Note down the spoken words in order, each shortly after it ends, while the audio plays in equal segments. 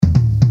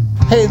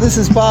Hey, this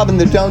is Bob in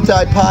the Don't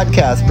Die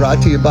podcast,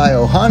 brought to you by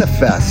Ohana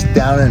Fest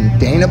down in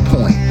Dana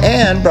Point,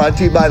 and brought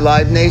to you by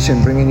Live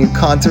Nation, bringing you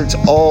concerts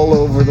all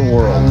over the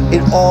world.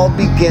 It all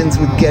begins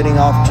with getting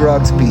off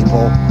drugs,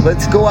 people.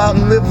 Let's go out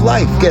and live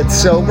life. Get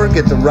sober,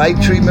 get the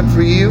right treatment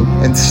for you,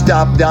 and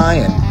stop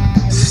dying.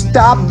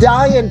 Stop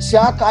dying,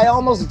 Chuck. I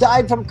almost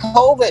died from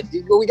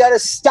COVID. We got to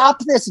stop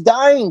this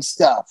dying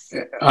stuff.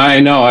 I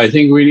know. I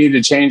think we need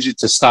to change it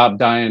to stop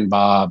dying,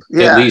 Bob.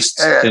 Yeah, at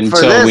least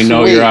until we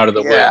know you're out of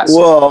the way.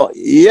 Well,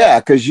 yeah,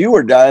 because you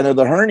were dying of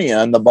the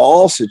hernia and the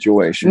ball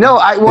situation. No,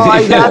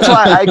 that's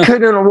why I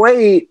couldn't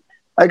wait.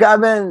 Like I've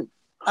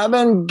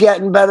been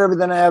getting better, but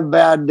then I have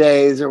bad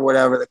days or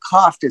whatever. The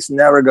cough just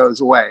never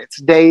goes away.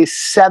 It's day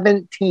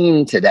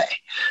 17 today,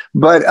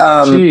 but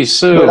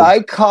but I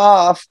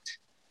coughed.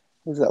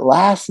 Was it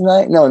last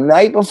night? No,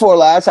 night before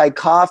last, I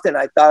coughed and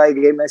I thought I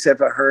gave myself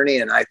a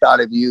hernia, and I thought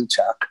of you,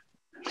 Chuck.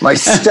 My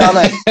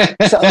stomach,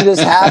 something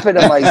just happened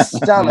to my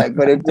stomach,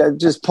 but it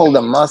just pulled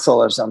a muscle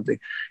or something.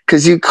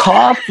 Because you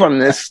cough from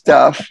this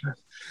stuff.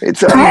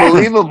 It's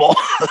unbelievable.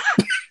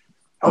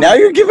 Now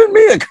you're giving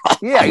me a cough.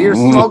 Yeah, you're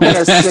smoking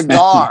a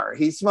cigar.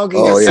 He's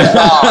smoking a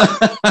cigar.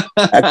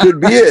 That could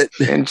be it.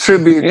 In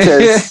tribute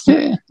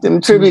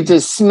to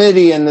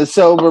Smitty and the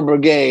Sober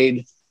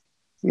Brigade.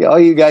 All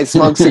you guys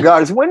smoke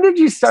cigars. When did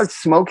you start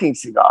smoking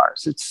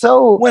cigars? It's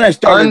so... When I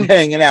started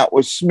hanging out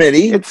with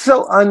Smitty. It's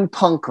so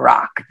un-punk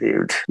rock,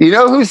 dude. You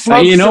know who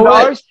smokes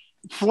cigars?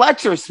 What?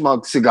 Fletcher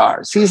smokes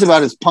cigars. He's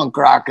about as punk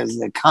rock as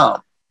they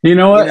come. You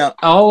know what?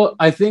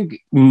 I think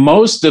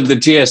most of the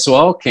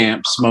TSOL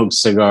camp smokes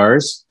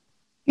cigars.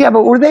 Yeah,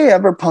 but were they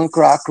ever punk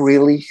rock,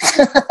 really?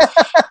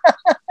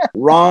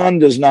 Ron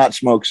does not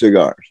smoke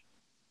cigars.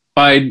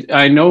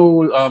 I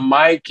know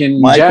Mike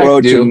Jack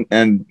Roach do.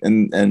 and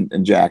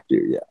Jack do,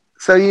 yeah.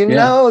 So you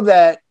know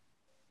that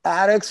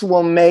addicts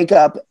will make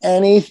up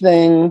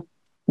anything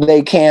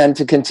they can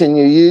to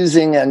continue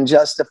using and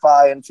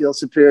justify and feel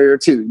superior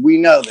to. We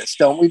know this,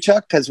 don't we,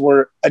 Chuck? Because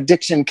we're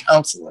addiction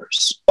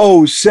counselors.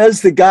 Oh,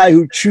 says the guy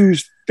who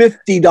chews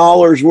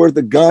 $50 worth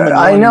of gum.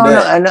 I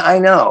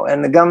know,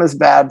 and the gum is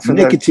bad for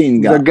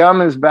nicotine gum. The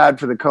gum is bad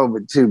for the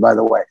COVID too, by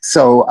the way.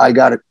 So I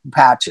got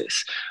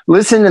patches.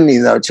 Listen to me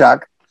though,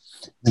 Chuck.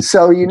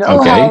 So you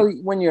know how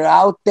when you're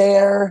out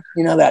there,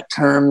 you know that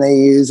term they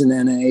use in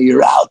NA,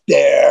 you're out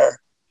there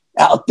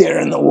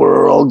in the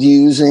world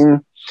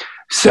using.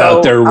 So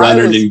out there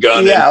running and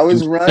gunning. Yeah, I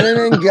was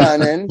running and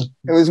gunning.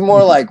 It was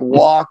more like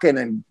walking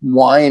and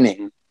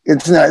whining.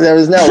 There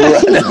was no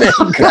running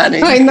and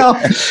gunning. I know.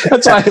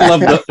 That's why I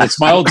love it's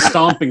my old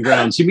stomping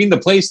grounds. You mean the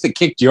place that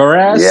kicked your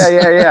ass?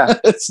 Yeah.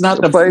 It's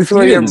not the place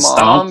where your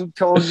mom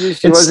told you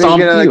she wasn't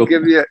going to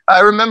give you. I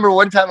remember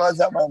one time I was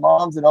at my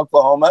mom's in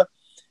Oklahoma.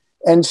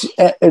 And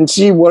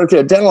she worked at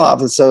a dental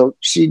office, so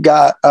she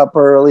got up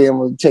early and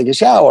would take a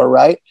shower,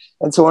 right?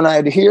 And so when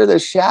I'd hear the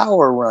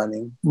shower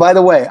running, by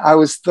the way, I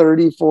was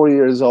 34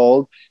 years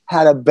old,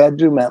 had a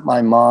bedroom at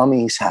my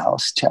mommy's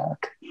house,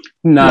 Chuck.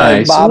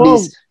 Nice.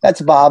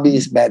 That's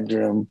Bobby's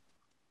bedroom.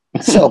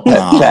 So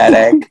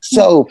pathetic.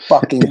 So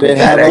fucking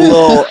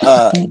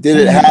pathetic. Did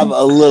it have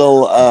a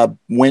little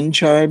wind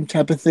chime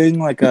type of thing?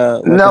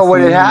 No,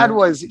 what it had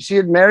was she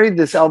had married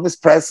this Elvis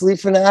Presley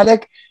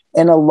fanatic.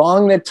 And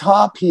along the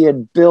top, he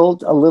had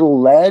built a little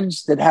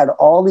ledge that had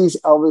all these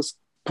Elvis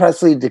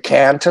Presley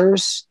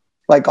decanters,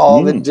 like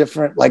all the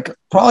different, like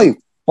probably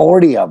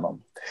 40 of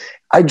them.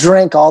 I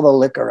drank all the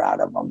liquor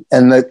out of them,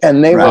 and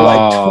they were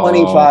like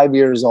 25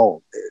 years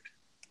old,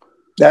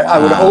 dude. I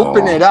would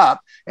open it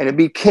up, and it'd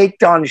be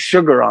caked on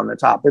sugar on the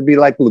top. It'd be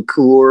like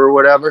liqueur or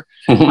whatever.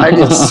 I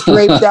just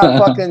scraped that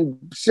fucking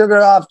sugar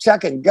off,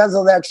 Chuck, and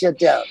guzzle that shit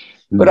down.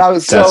 But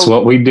that's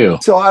what we do.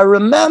 So I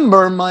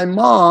remember my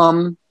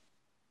mom,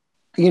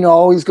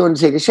 always going to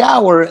take a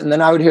shower, and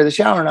then I would hear the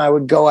shower and I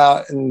would go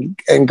out and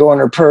go in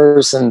her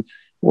purse and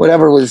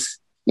whatever was,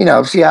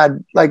 she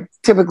had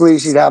typically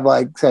she'd have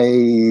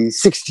say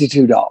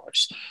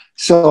 $62.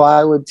 So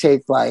I would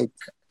take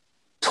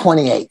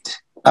 28.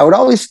 I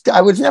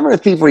was never a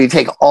thief where you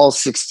take all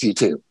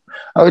 62.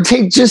 I would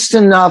take just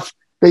enough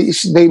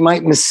that they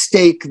might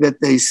mistake that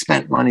they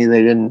spent money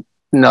they didn't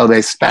know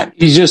they spent.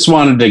 You just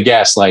wanted to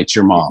gaslight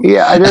your mom.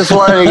 Yeah, I just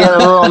wanted to get a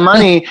little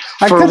money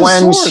for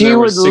when she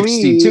would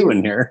leave.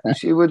 In here.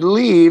 She would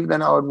leave,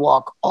 then I would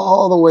walk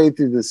all the way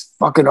through this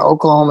fucking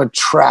Oklahoma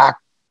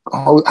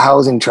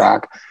housing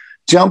track,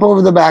 jump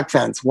over the back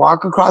fence,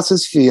 walk across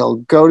this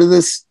field, go to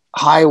this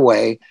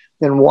highway,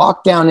 then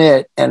walk down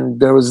it, and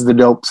there was the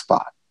dope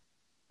spot,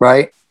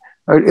 right?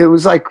 It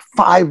was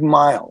 5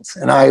 miles,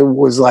 and I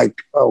was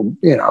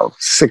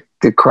sick,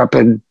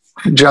 decrepit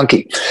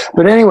junkie.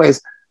 But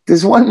anyways,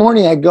 this one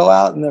morning I go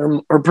out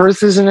and her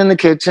purse isn't in the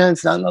kitchen.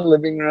 It's not in the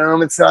living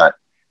room. It's not,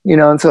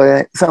 and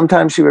so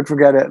sometimes she would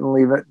forget it and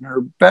leave it in her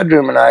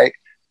bedroom. And I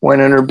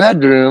went in her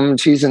bedroom and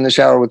she's in the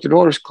shower with the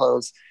doors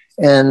closed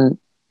and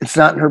it's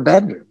not in her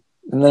bedroom.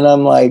 And then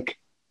I'm like,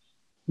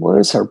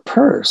 where's her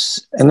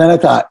purse? And then I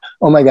thought,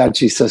 oh my God,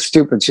 she's so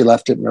stupid. She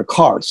left it in her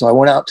car. So I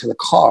went out to the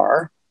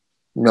car,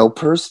 no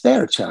purse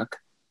there, Chuck.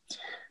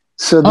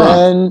 So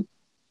then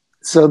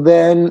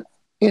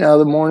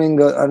the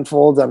morning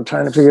unfolds. I'm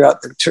trying to figure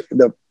out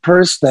the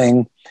purse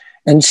thing.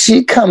 And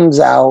she comes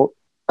out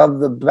of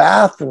the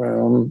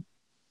bathroom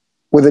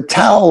with a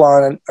towel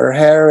on her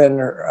hair and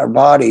her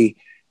body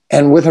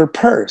and with her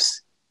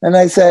purse. And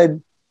I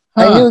said,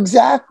 I knew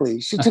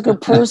exactly. She took her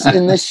purse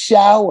in the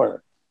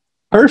shower.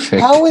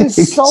 Perfect. How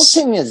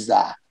insulting is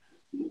that?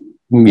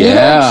 Yeah. You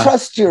don't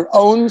trust your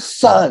own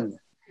son.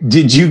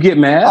 Did you get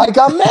mad? I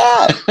got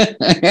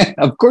mad.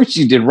 Of course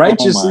you did.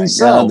 Righteously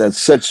so. God, that's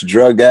such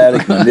drug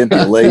addict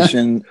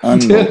manipulation.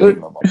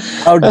 Unbelievable.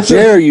 How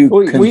dare you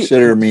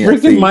consider me a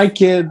thief?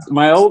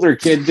 My older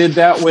kid did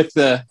that with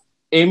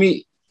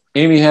Amy.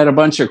 Amy had a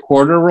bunch of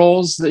quarter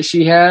rolls that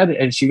she had,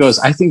 and she goes,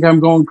 I think I'm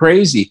going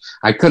crazy.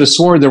 I could have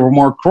swore there were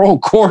more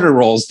quarter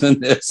rolls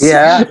than this.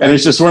 Yeah. And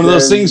it's just one of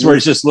those things where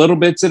it's just little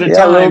bits at a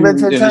time.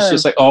 And it's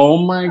just like, oh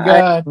my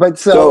God. But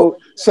so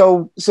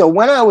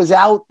when I was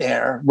out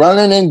there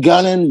running and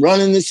gunning,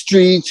 running the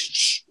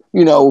streets,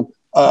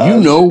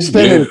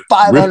 spending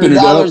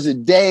 $500 a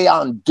day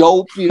on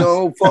dope,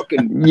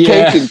 fucking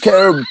taking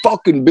care of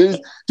fucking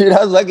business. Dude,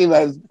 I was lucky if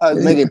I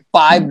was making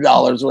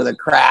 $5 worth of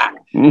crack.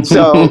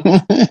 So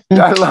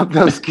I love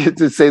those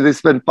kids that say they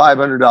spend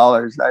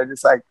 $500. I'm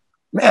just like,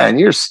 man,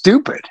 you're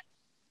stupid.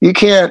 You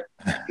can't,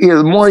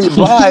 the more you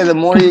buy, the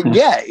more you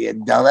get, you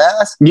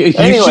dumbass. You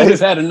should have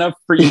had enough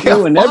for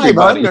you and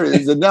everybody. 500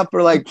 is enough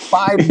for like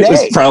 5 days.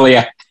 It's probably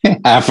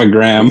half a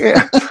gram.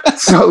 Yeah.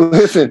 So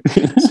listen,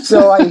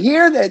 I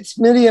hear that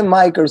Smitty and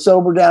Mike are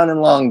sober down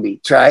in Long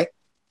Beach, right?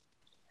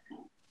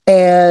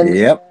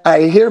 And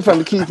I hear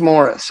from Keith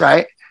Morris,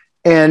 right?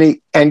 And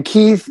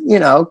Keith,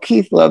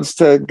 Keith loves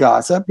to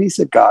gossip. He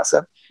said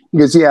gossip. He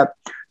goes, yeah,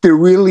 they're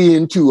really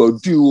into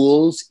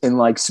duels and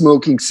like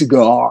smoking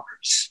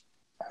cigars.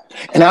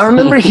 And I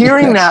remember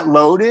hearing that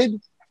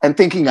loaded and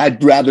thinking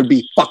I'd rather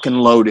be fucking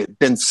loaded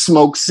than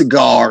smoke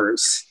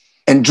cigars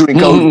and drink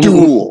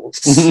duels.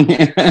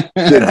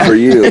 Good for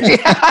you.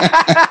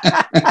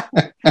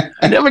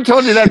 I never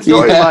told you that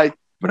story, Mike,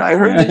 but I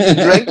heard that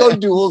you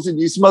drank duels and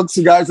you smoked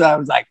cigars, and I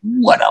was like,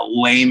 what a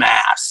lame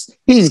ass.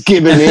 He's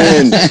giving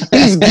in.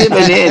 He's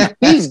giving in.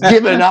 He's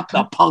giving up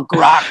the punk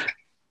rock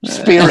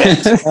spirit.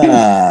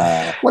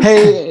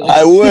 Hey,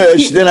 I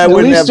wish. Then I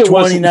wouldn't have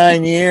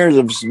 29 years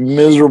of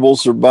miserable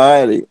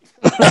sobriety.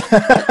 So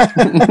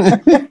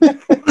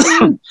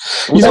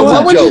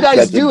what would you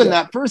guys do in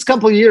that first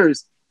couple of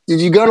years? Did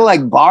you go to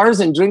like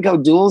bars and drink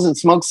O'Doul's and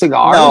smoke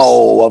cigars?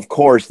 No, of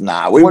course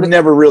not. We've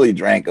never really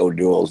drank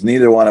O'Doul's.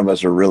 Neither one of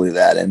us are really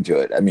that into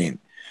it. I mean,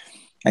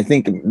 I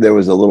think there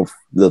was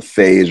the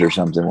phase or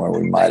something where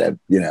we might have,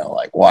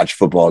 like watched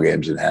football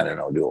games and had an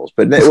O'Doul's,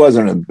 but it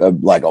wasn't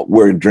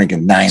we're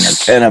drinking 9 or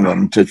 10 of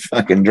them to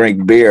fucking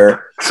drink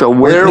beer. So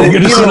where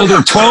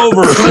another 12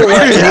 or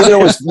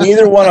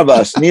neither one of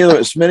us,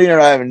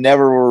 Smitty and I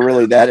were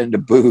really that into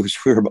booze.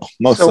 We were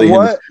mostly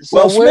where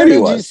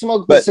did you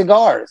smoke the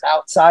cigars?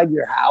 Outside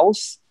your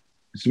house?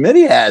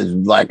 Smitty has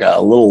like a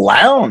little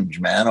lounge,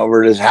 man,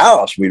 over at his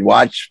house. We'd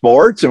watch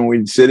sports and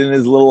we'd sit in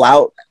his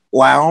little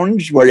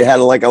lounge where he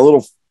had like a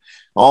little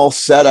all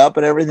set up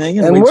and everything.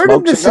 And where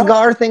did the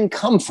cigar thing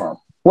come from?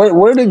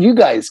 Where did you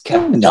guys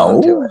catch on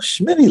to it?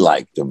 Smitty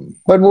liked them.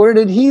 But where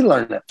did he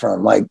learn it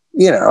from? Like,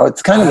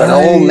 it's kind of an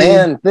old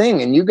man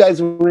thing, and you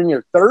guys were in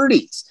your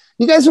 30s.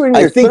 You guys were in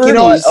your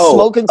 30s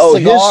smoking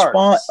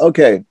cigars.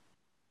 Okay.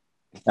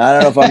 I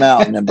don't know if I'm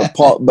out in it,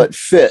 but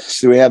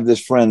Fitz, we have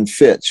this friend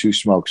Fitz who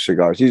smokes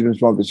cigars. He's been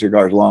smoking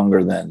cigars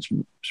longer than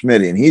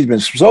Smitty, and he's been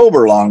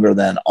sober longer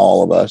than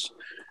all of us.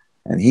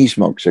 And he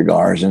smoked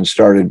cigars and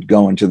started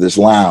going to this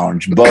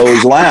lounge,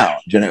 Bo's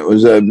Lounge, and it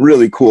was a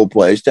really cool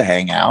place to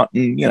hang out.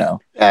 And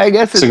I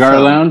guess cigar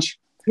lounge.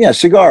 Yeah,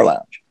 cigar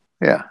lounge.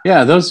 Yeah.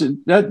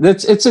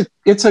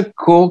 It's a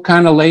cool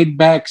kind of laid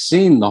back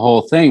scene, the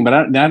whole thing. But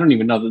I don't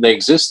even know that they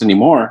exist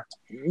anymore.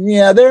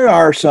 Yeah, there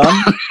are some.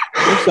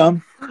 There's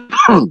some.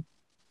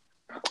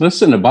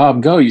 Listen to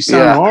Bob go. You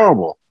sound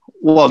horrible.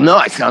 Well, no,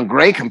 I sound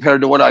great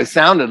compared to what I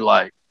sounded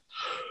like.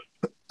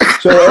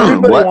 So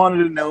everybody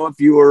wanted to know if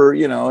you were,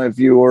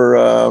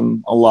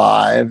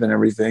 alive and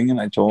everything. And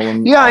I told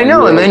them, yeah, I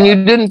know. And then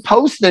you didn't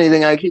post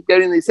anything. I keep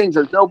getting these things.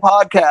 There's no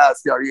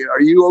podcast.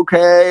 Are you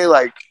okay?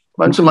 Like a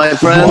bunch of my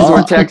friends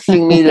were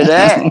texting me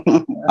today.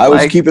 I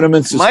was keeping them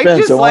in suspense. Mike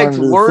just likes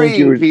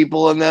worrying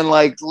people and then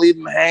leave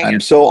them hanging.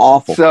 I'm so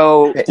awful.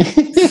 So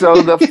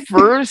the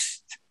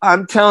first,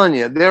 I'm telling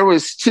you, there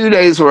was 2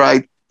 days where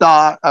I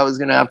thought I was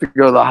going to have to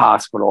go to the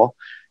hospital.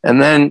 And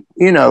then,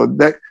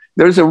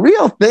 there's a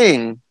real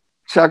thing.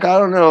 Chuck, I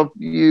don't know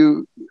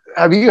if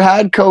have you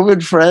had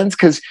COVID friends?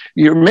 Because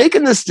you're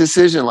making this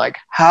decision, like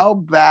how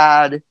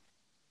bad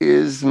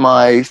is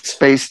my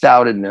spaced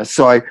outedness?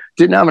 So I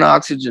didn't have an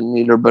oxygen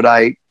meter, but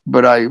I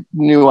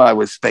knew I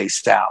was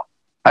spaced out.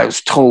 I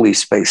was totally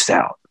spaced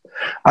out.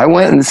 I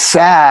went and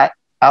sat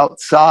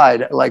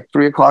outside at like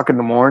 3:00 in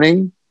the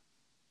morning,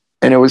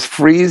 and it was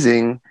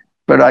freezing,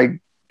 but I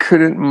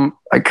couldn't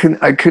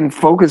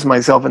focus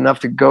myself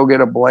enough to go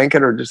get a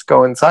blanket or just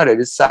go inside. I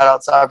just sat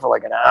outside for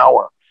like an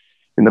hour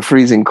in the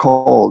freezing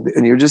cold,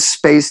 and you're just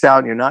spaced out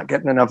and you're not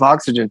getting enough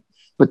oxygen.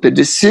 But the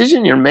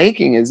decision you're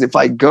making is if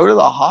I go to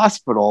the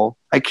hospital,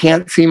 I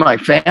can't see my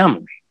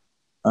family.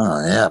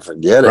 Oh yeah,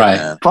 forget it, Right.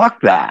 man. Fuck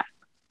that.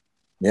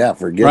 Yeah,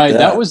 forget Right.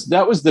 that.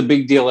 That was the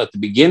big deal at the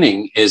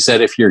beginning, is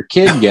that if your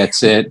kid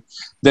gets it,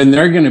 then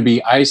they're going to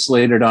be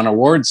isolated on a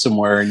ward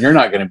somewhere and you're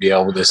not going to be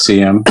able to see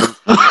them.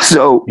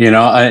 So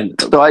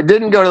So I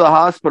didn't go to the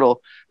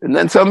hospital. And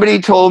then somebody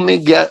told me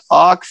get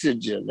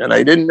oxygen, and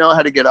I didn't know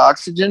how to get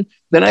oxygen.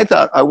 Then I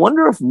thought, I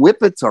wonder if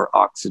whippets are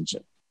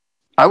oxygen.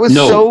 I was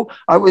so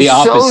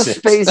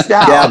spaced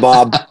out. Yeah,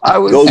 Bob. I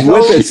was Those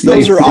whippets,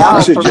 those are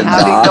oxygen, from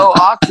having Bob. no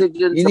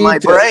oxygen to my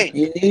brain.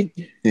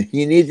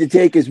 You need to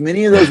take as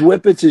many of those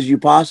whippets as you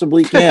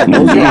possibly can.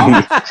 Those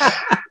are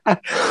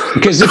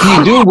because if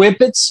you do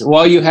whippets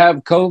while you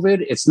have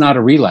COVID, it's not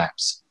a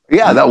relapse.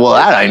 Yeah, that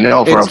I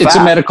know for a fact. It's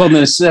a medical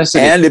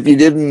necessity. and if you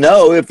didn't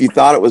know, if you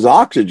thought it was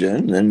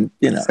oxygen, then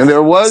you know. And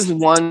there was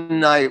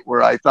one night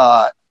where I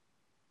thought,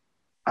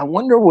 I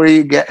wonder where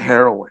you get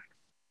heroin.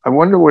 I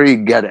wonder where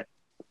you get it.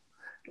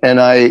 And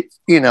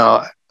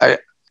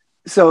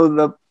so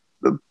the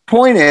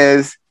point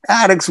is,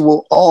 addicts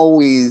will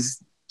always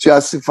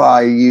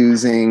justify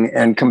using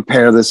and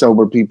compare the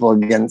sober people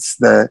against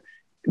the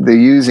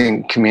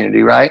using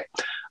community, right?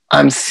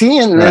 I'm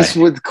seeing this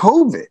with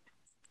COVID.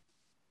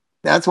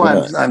 That's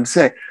why I'm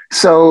saying.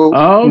 So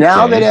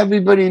now that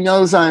everybody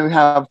knows I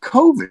have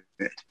COVID,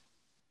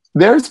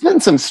 there's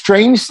been some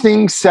strange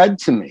things said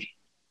to me.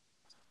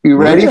 You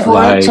ready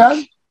for it, Chuck?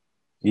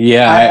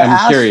 Yeah,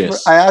 I'm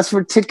curious. I asked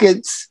for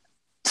tickets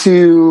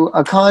to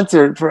a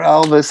concert for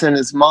Elvis and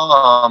his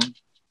mom.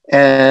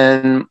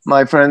 And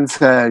my friend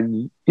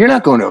said, "You're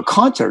not going to a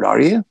concert,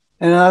 are you?"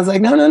 And I was like,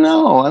 no.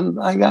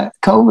 I got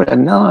COVID.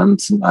 No, I'm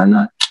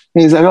not.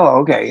 And he's like, "Oh,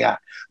 okay, yeah."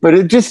 But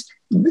it just,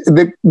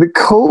 the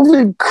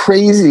COVID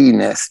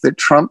craziness that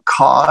Trump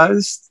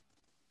caused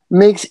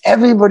makes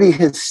everybody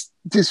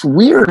just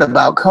weird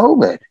about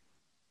COVID,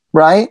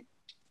 right?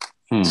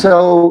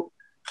 So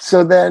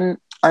then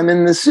I'm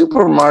in the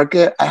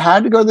supermarket. I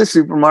had to go to the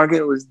supermarket.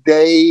 It was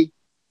day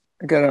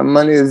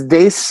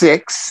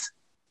 6,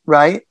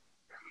 right?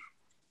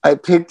 I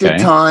picked a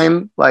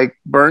time like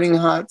burning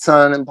hot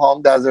sun in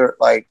Palm Desert,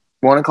 like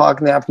 1 o'clock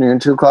in the afternoon,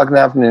 2 o'clock in the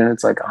afternoon.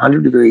 It's like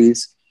 100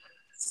 degrees.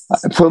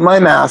 I put my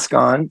mask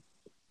on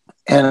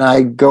and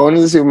I go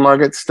into the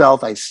supermarket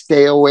stealth. I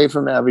stay away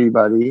from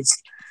everybody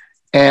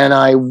and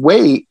I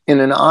wait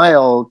in an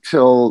aisle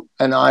till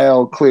an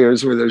aisle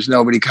clears where there's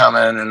nobody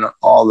coming and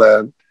all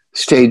the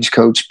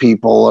stagecoach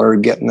people are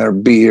getting their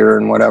beer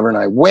and whatever. And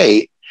I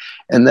wait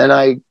and then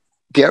I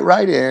get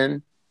right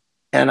in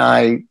and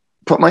I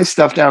put my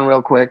stuff down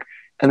real quick.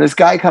 And this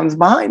guy comes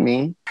behind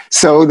me.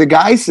 So the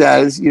guy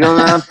says, "You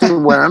don't have to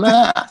wear a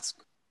mask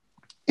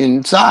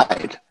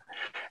inside."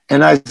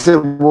 And I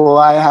said, "Well,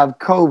 I have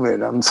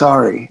COVID. I'm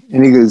sorry."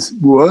 And he goes,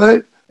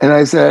 "What?" And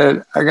I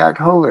said, "I got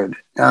COVID."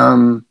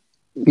 And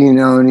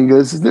he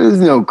goes, "There's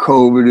no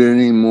COVID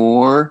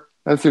anymore."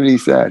 That's what he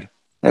said.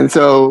 And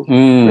so what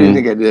do you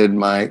think I did,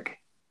 Mike?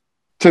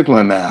 Took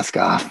my mask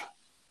off.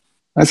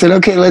 I said,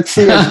 "Okay, let's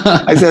see."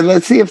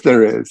 Let's see if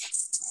there is.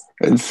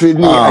 And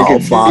Sydney,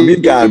 Bob, you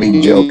gotta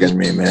be joking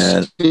me,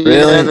 man.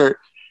 Really?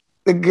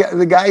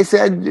 The guy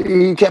said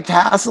he kept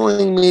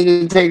hassling me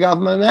to take off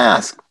my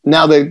mask.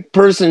 Now the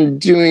person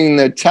doing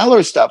the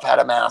teller stuff had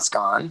a mask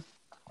on.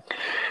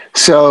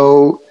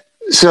 So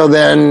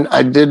then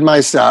I did my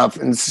stuff,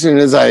 and as soon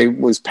as I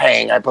was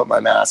paying, I put my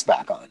mask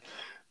back on.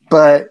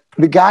 But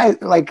the guy,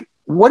 like,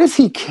 what does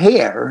he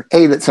care?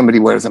 That somebody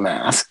wears a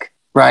mask,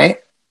 right?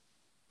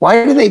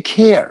 Why do they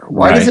care?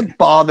 Why does it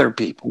bother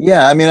people?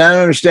 Yeah, I mean, I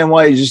don't understand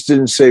why you just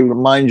didn't say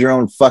mind your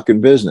own fucking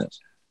business.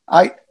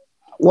 I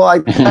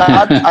thought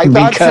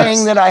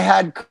saying that I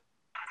had,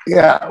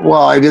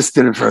 I just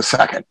did it for a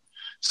second.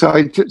 So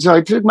I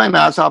took my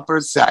mask off for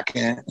a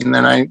second, and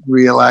then I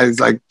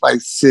realized, like, by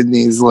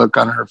Sydney's look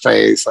on her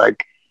face,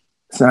 like,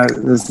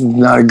 this is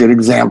not a good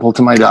example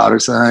to my daughter.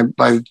 So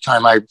by the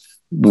time I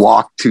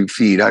walked 2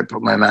 feet, I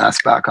put my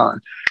mask back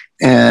on.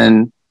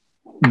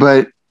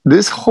 But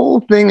this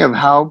whole thing of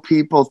how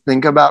people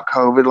think about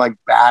COVID, like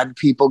bad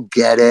people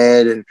get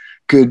it and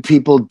good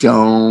people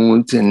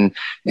don't, and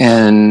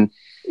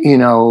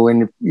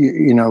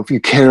if you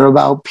care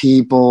about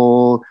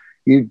people,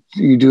 you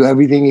do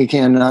everything you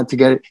can not to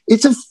get it.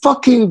 It's a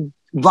fucking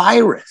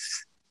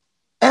virus.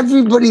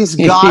 Everybody's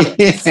got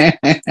it.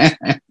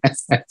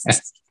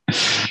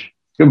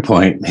 Good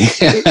point.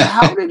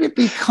 How did it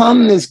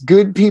become this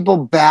good people,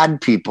 bad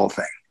people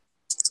thing?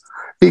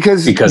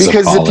 Because the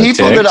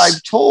people that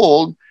I've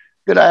told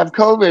that I have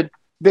COVID,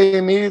 they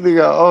immediately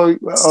go,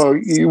 oh,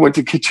 you went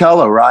to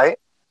Coachella, right?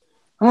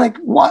 I'm like,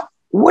 what?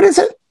 What is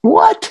it?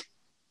 What?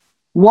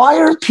 Why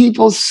are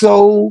people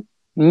so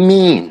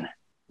mean?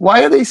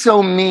 Why are they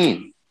so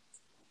mean?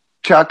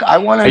 Chuck, I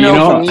want to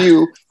know from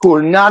you, who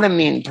are not a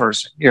mean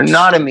person. You're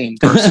not a mean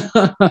person.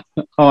 Oh,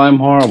 I'm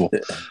horrible.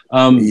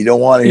 You don't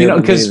want to hear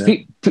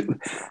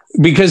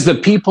because the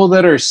people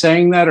that are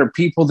saying that are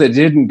people that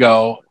didn't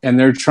go, and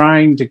they're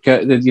trying to,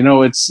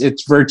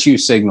 it's virtue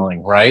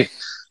signaling, right?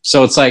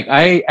 So it's like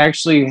I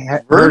actually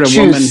heard a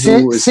woman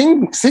who was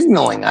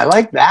signaling. I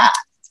like that.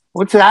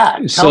 What's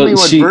that? So Tell me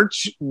what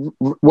virtue.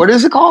 What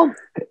is it called?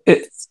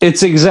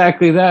 It's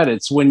exactly that.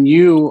 It's when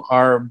you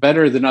are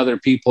better than other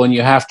people and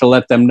you have to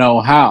let them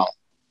know how.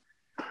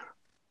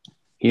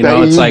 You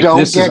know, it's like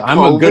I'm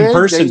a good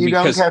person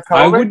because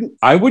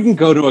I wouldn't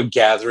go to a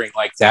gathering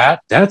like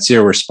that. That's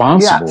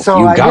irresponsible. Yeah, so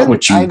you got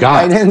what you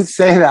got. I didn't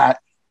say that.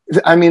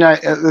 I mean,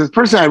 the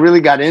person I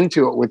really got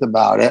into it with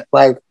about it,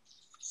 like,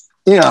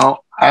 you know,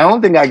 I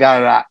don't think I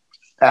got it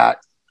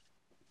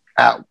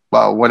at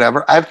well,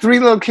 whatever. I have 3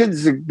 little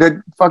kids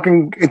that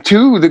fucking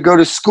 2 that go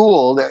to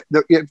school. That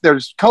if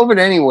there's COVID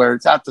anywhere,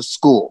 it's at the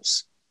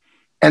schools,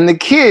 and the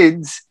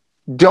kids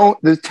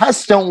the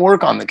tests don't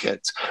work on the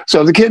kids.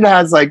 So the kid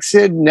has, like,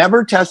 Sid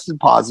never tested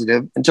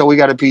positive until we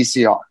got a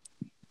PCR.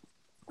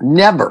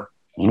 Never.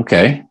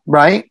 Okay.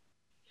 Right.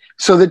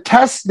 So the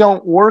tests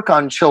don't work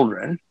on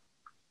children.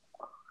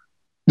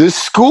 The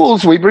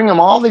schools, we bring them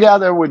all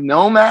together with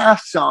no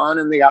masks on,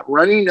 and they got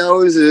runny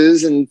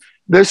noses, and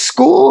the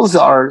schools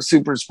are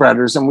super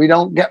spreaders, and we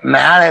don't get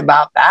mad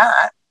about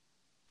that.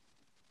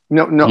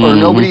 No, or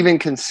nobody even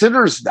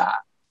considers that.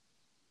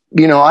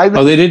 You know,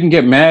 they didn't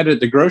get mad at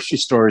the grocery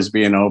stores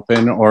being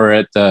open or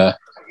at the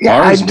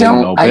bars being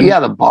open.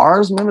 The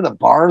bars. Remember the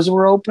bars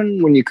were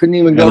open when you couldn't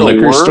even go to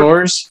liquor work?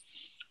 Stores.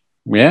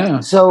 Yeah,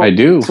 so I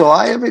do. So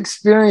I have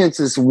experienced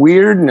this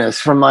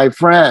weirdness from my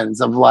friends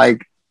of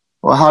like,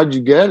 well, how'd you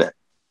get it?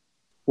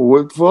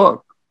 Well, what the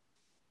fuck?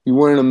 You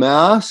wearing a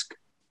mask?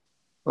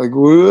 Like,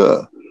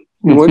 ugh.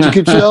 What'd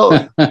you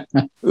Coachella?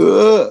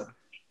 Ugh.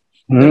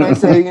 And I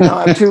say, you know,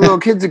 I have 2 little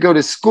kids that go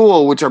to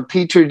school, which are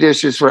petri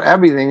dishes for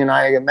everything. And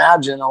I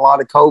imagine a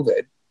lot of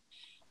COVID.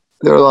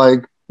 They're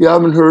like, you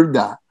haven't heard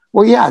that.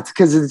 Well, yeah, it's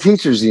because of the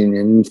teachers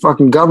union and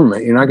fucking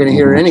government. You're not going to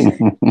hear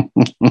anything.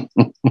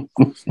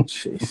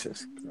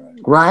 Jesus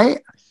Christ.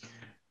 Right?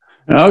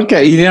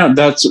 Okay. You know,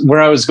 that's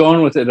where I was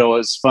going with it. It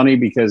was funny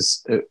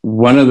because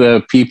one of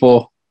the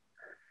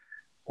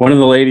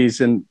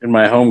ladies in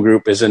my home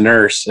group is a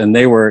nurse, and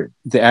they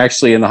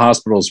actually in the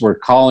hospitals were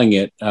calling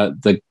it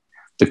the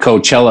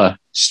Coachella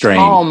strain.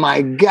 Oh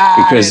my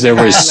God. Because there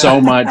was so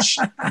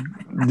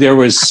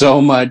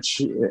much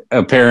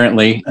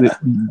apparently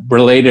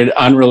related,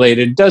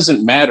 unrelated,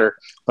 doesn't matter.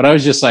 But I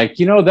was just like,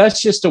 you know,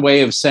 that's just a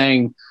way of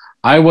saying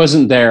I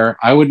wasn't there.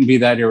 I wouldn't be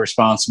that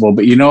irresponsible.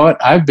 But you know what?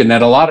 I've been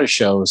at a lot of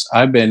shows.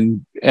 I've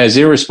been as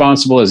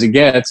irresponsible as it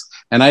gets.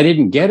 And I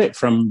didn't get it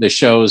from the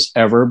shows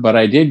ever, but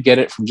I did get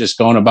it from just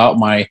going about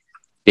my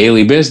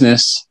daily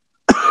business.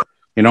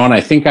 You know, and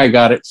I think I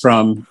got it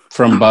from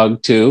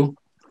Bug too.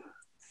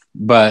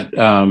 But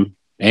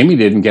Amy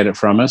didn't get it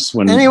from us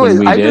when we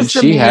did. I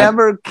just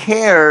never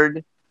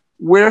cared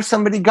where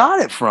somebody got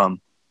it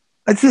from.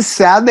 It's just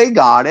sad they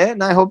got it,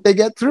 and I hope they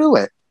get through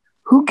it.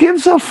 Who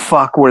gives a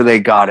fuck where they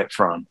got it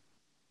from?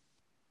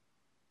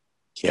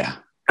 Yeah.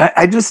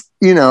 I just,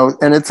 you know,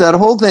 and it's that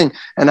whole thing.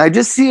 And I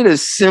just see it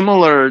as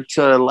similar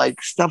to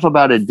like stuff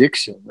about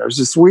addiction. There's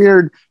this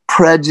weird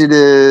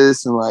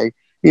prejudice and like,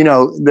 you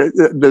know,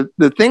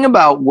 the thing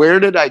about where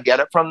did I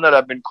get it from that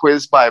I've been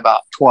quizzed by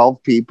about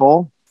 12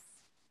 people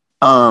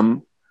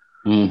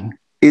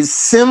is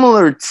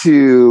similar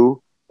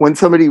to when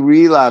somebody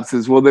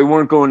relapses. Well, they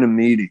weren't going to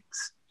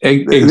meetings.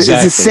 Exactly. It's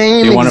the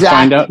same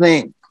exact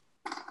thing.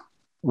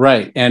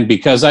 Right. And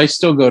because I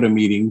still go to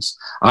meetings,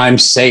 I'm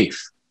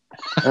safe.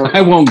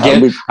 I won't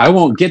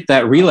get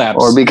that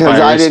relapse. Or because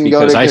I didn't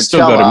go to Coachella, I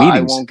still go to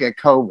meetings. I won't get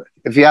COVID.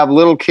 If you have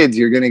little kids,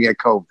 you're going to get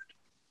COVID.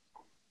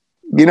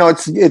 You know,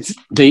 it's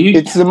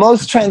the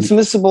most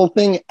transmissible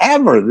thing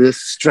ever,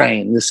 this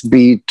strain, this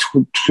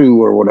B2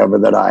 or whatever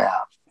that I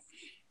have.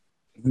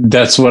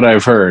 That's what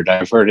I've heard.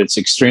 I've heard it's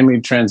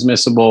extremely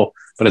transmissible,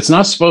 but it's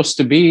not supposed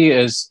to be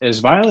as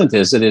violent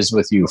as it is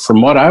with you.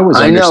 From what I was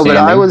understanding. I know, but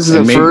I was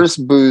the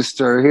first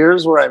booster.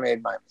 Here's where I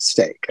made my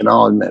mistake, and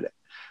I'll admit it.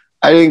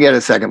 I didn't get a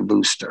second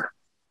booster.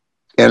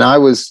 And I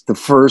was the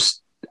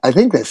first, I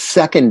think the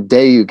second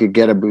day you could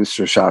get a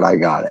booster shot, I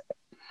got it.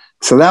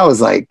 So that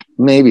was like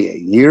maybe a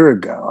year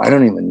ago. I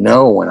don't even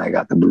know when I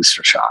got the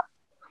booster shot.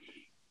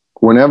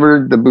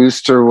 Whenever the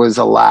booster was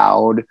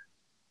allowed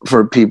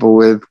for people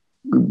with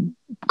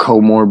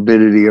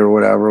comorbidity or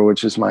whatever,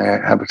 which is my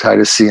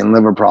hepatitis C and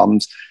liver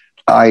problems,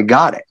 I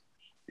got it.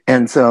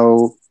 And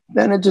so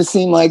then it just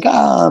seemed like, you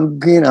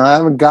know, I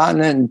haven't gotten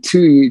it in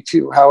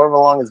two, however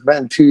long it's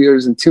been, 2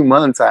 years and 2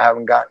 months, I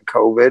haven't gotten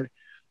COVID.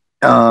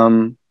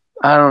 I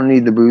don't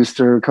need the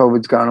booster.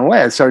 COVID's gone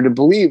away. I started to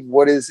believe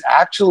what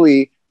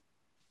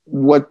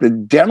the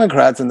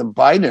Democrats and the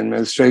Biden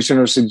administration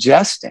are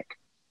suggesting.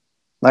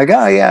 Like,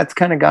 oh yeah, it's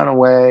kind of gone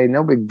away.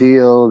 No big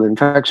deal. The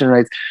infection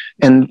rates.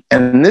 And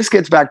this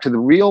gets back to the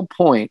real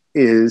point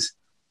is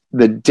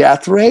the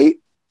death rate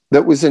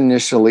that was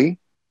initially,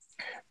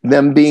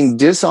 them being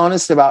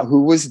dishonest about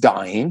who was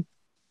dying,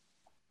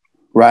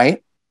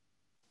 right?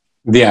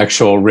 The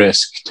actual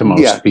risk to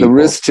most people. The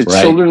risk to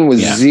children was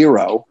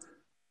 0,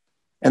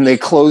 and they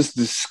closed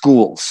the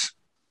schools.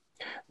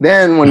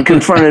 Then when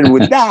confronted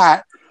with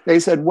that, they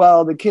said,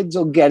 well, the kids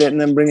will get it and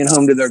then bring it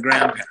home to their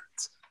grandparents.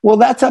 Well,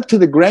 that's up to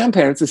the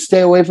grandparents to stay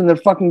away from their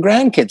fucking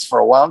grandkids for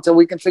a while until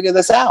we can figure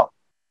this out.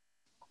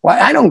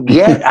 Well, I don't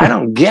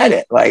get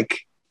it. Like,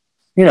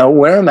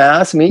 wear a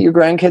mask, meet your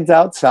grandkids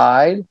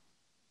outside,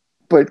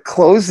 but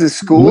close the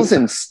schools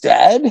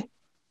instead.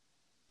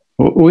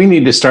 We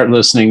need to start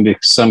listening to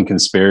some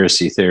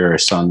conspiracy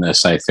theorists on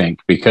this, I think,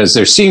 because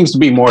there seems to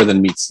be more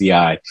than meets the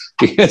eye,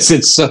 because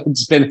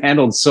it's been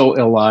handled so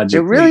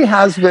illogically. It really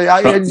has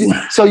been.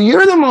 So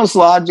you're the most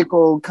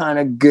logical, kind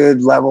of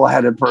good,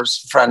 level-headed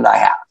friend I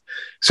have.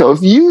 So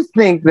if you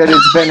think that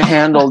it's been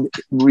handled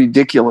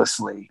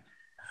ridiculously,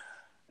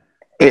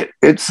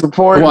 it's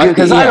important,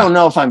 because I don't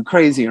know if I'm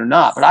crazy or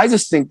not, but I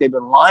just think they've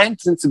been lying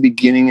since the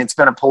beginning. It's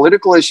been a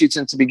political issue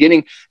since the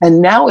beginning.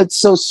 And now it's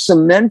so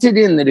cemented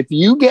in that if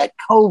you get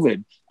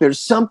COVID, there's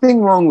something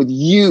wrong with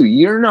you.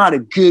 You're not a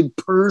good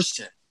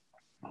person.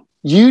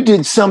 You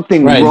did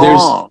something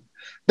wrong.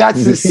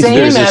 That's the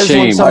same as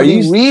when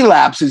somebody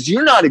relapses.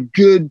 You're not a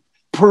good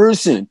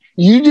person.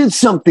 You did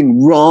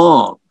something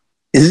wrong.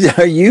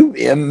 Are you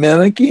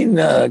mimicking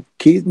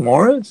Keith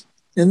Morris?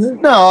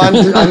 No,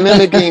 I'm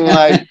mimicking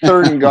like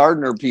Third and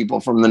Gardner people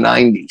from the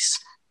 90s.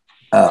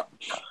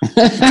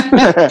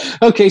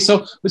 Okay,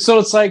 so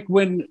it's like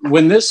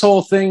when this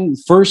whole thing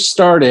first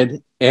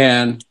started,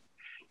 and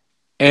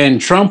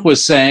Trump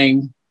was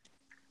saying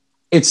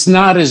it's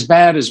not as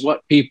bad as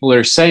what people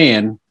are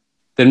saying,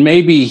 then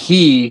maybe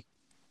he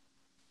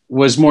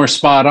was more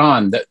spot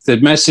on. That the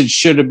message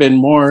should have been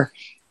more.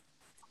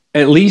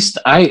 At least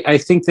I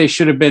think they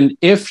should have been,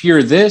 if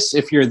you're this,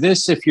 if you're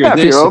this, if you're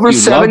this. If you're over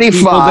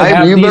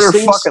 75, you better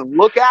fucking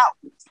look out.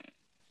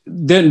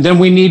 Then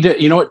we need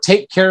to,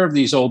 take care of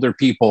these older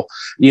people.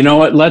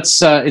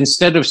 Let's,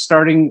 instead of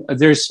starting,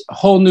 there's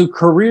whole new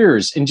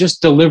careers in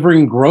just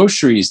delivering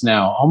groceries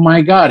now. Oh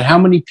my God, how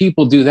many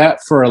people do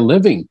that for a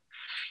living?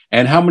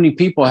 And how many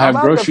people have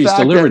groceries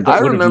delivered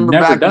that would have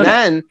never done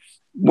then,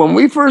 when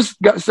we first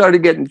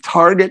started getting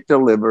Target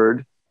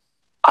delivered,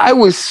 I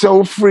was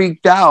so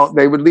freaked out.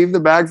 They would leave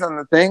the bags on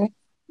the thing.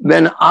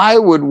 Then I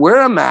would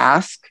wear a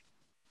mask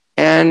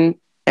and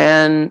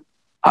I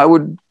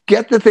would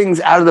get the things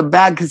out of the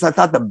bag because I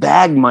thought the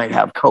bag might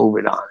have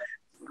COVID on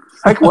it.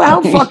 Like, well,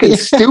 how fucking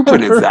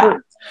stupid is that?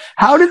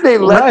 How did they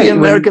let the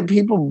American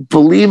people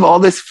believe all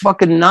this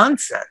fucking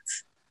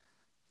nonsense?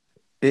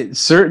 It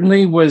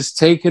certainly was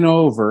taken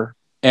over.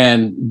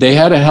 And they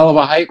had a hell of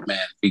a hype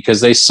man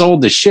because they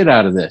sold the shit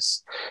out of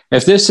this.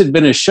 If this had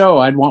been a show,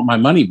 I'd want my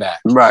money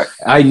back. Right.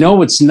 I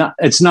know it's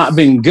not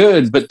been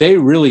good, but they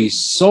really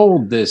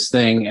sold this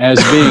thing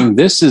as being,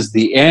 this is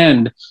the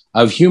end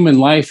of human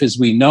life as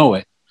we know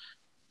it.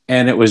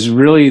 And it was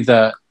really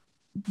the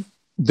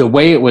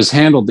way it was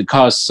handled that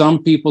caused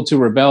some people to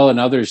rebel and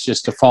others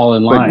just to fall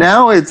in line. But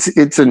now it's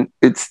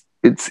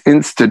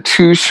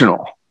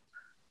institutional.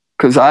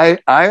 Because I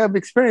have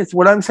experienced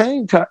what I'm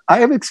saying. I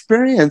have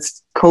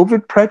experienced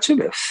COVID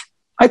prejudice.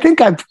 I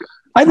think I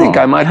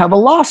might have a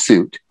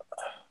lawsuit.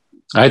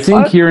 I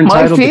think you're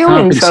entitled to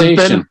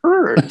compensation. My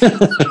feelings have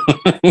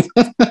been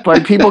hurt by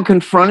people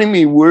confronting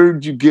me.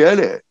 Where'd you get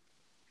it?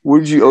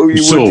 Where'd you? Oh,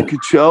 you went to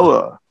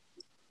Coachella.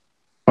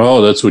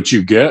 Oh, that's what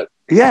you get.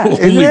 Yeah,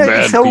 isn't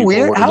it so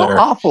weird? How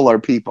awful are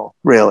people,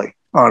 really?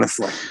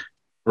 Honestly.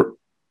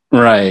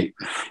 Right,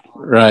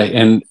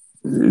 and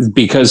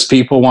because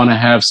people want to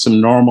have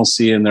some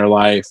normalcy in their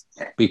life,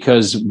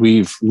 because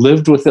we've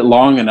lived with it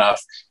long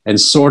enough and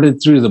sorted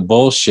through the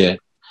bullshit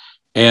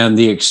and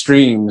the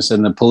extremes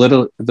and the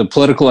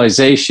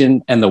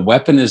politicalization and the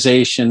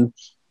weaponization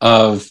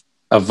of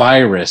a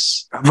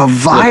virus. Of a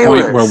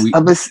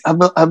virus.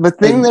 Of a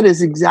thing that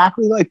is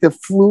exactly like the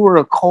flu or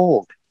a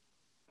cold.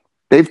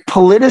 They've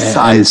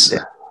politicized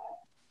it.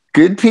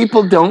 Good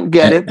people don't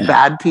get it.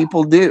 Bad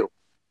people do.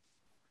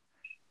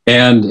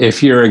 And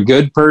if you're a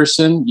good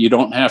person, you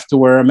don't have to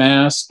wear a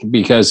mask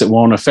because it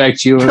won't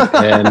affect you.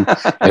 And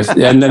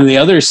then the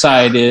other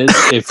side is,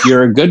 if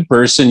you're a good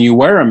person, you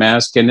wear a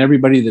mask, and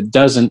everybody that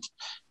doesn't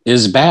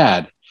is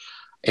bad.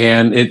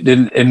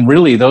 And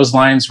really, those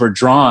lines were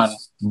drawn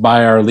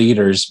by our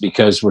leaders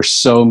because we're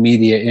so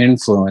media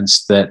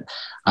influenced that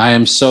I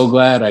am so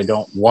glad I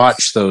don't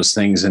watch those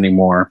things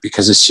anymore,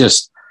 because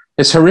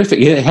it's horrific.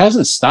 It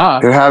hasn't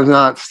stopped. It has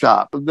not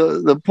stopped.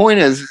 The point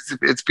is,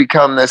 it's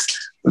become this.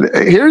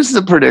 Here's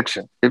the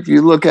prediction. If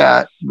you look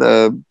at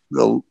the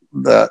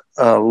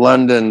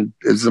London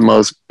is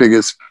the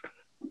biggest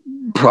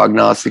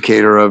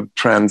prognosticator of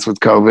trends with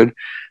COVID.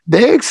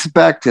 They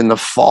expect in the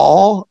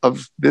fall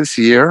of this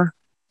year,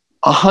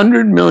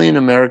 100 million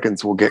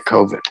Americans will get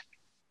COVID.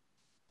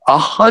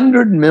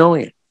 100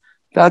 million.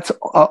 That's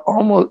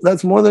more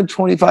than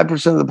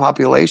 25% of the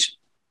population.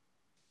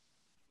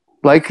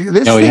 Like,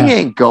 this thing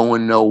ain't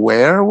going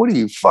nowhere. What are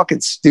you,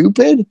 fucking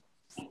stupid?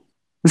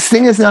 This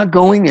thing is not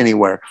going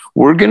anywhere.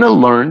 We're going to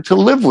learn to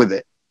live with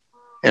it.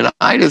 And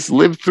I just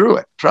lived through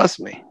it. Trust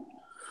me.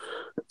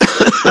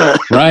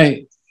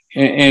 Right.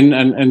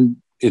 And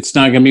it's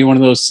not going to be one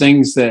of those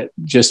things that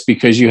just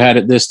because you had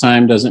it this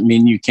time doesn't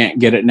mean you can't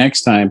get it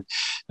next time.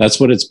 That's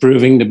what it's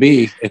proving to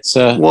be. It's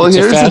here's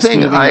the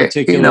thing.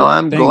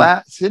 I'm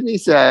glad Sydney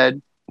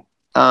said,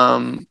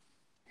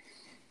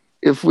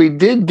 if we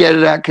did get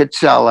it at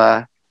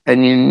Coachella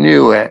and you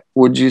knew it,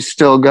 would you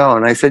still go?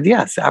 And I said,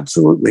 yes,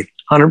 absolutely.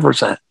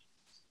 100%.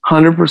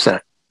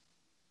 100%.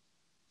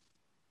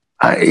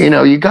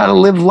 You got to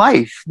live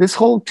life. This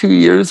whole 2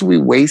 years we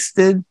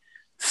wasted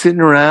sitting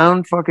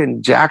around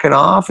fucking jacking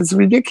off is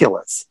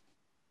ridiculous.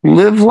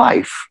 Live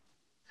life.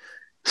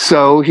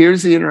 So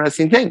here's the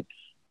interesting thing.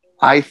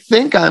 I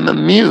think I'm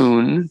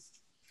immune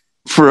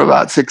for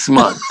about 6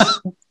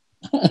 months.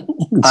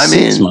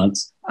 6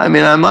 months. I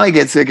might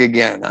get sick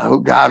again.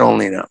 God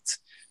only knows.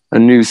 A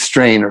new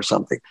strain or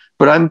something.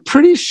 But I'm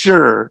pretty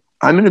sure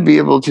I'm going to be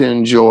able to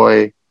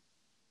enjoy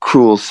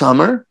Cruel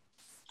Summer.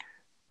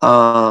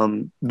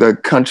 The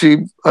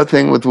country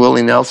thing with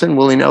Willie Nelson.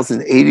 Willie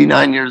Nelson's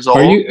 89 years old.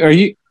 Are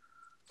you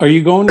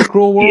going to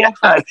Cruel World?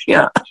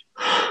 Yeah.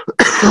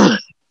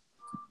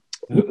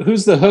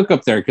 Who's the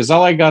hookup there? Because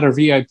all I got are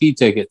VIP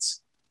tickets.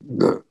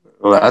 Well,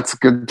 that's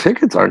good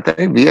tickets, aren't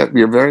they?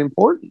 You're very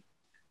important.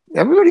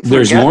 Everybody forgets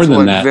There's more than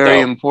what that. Very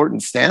though.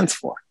 important stands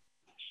for.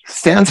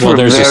 Stands for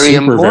very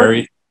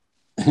important.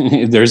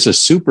 There's a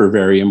super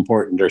very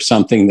important or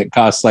something that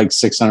costs like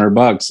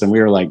 $600, and we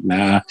were like,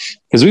 nah,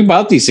 because we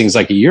bought these things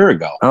like a year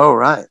ago. Oh,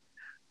 right.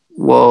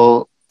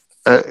 Well,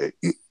 there's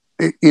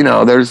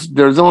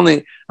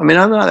only. I'm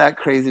not that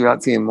crazy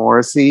about seeing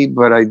Morrissey,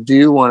 but I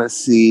do want to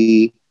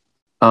see.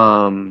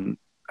 I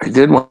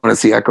did want to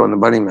see Echo and the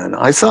Bunnymen.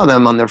 I saw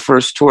them on their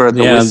first tour at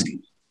the Whiskey.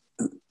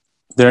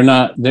 They're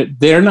not going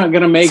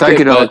to make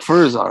Psychedelic it.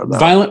 Furs are though.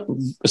 Violent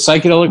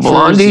psychedelic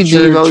Blondie Furs,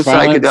 Devo,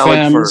 Violent Psychedelic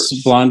Femmes,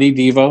 Furs. Blondie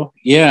Devo,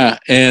 yeah,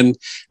 and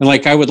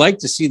like I would like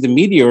to see the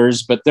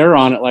Meteors, but they're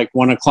on at like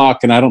 1:00,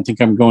 and I don't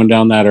think I'm going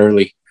down that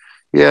early.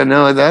 Yeah,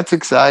 no, that's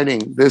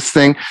exciting. This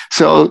thing.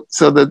 So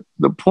the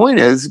point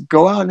is,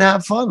 go out and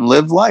have fun,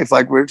 live life.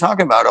 Like we were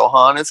talking about,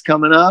 Ohana's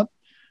coming up.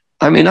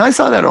 I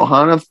saw that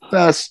Ohana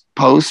Fest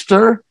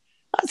poster.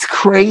 That's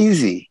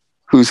crazy.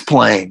 Who's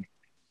playing?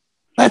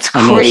 That's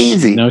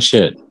crazy. No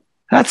shit.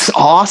 That's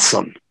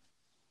awesome.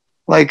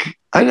 Like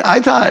I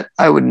thought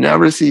I would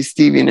never see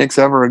Stevie Nicks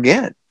ever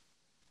again.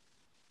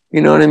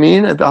 You know what I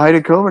mean? At the height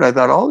of COVID, I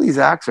thought all these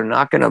acts are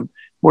not going to.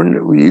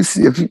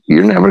 If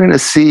you're never going to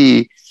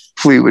see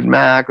Fleetwood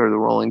Mac or the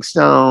Rolling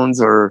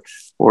Stones or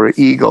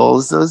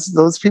Eagles,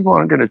 those people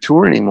aren't going to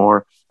tour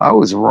anymore. I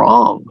was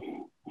wrong,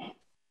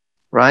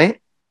 right?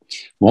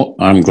 Well,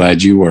 I'm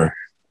glad you were.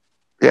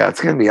 Yeah,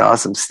 it's going to be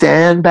awesome.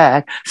 Stand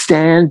back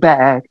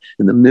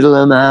in the middle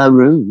of my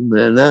room.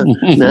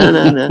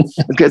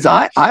 Because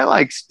I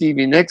like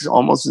Stevie Nicks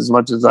almost as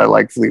much as I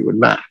like Fleetwood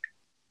Mac.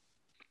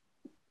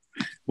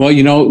 Well,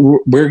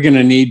 we're going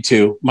to need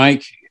to.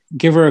 Mike,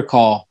 give her a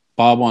call.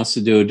 Bob wants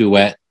to do a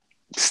duet.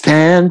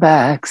 Stand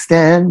back.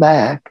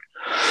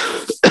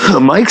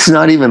 Mike's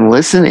not even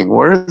listening.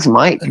 Where is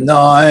Mike? No,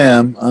 I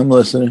am. I'm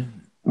listening.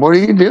 What are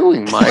you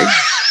doing, Mike?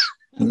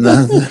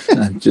 Nothing.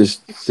 I'm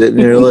just sitting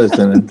here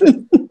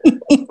listening.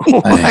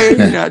 Why are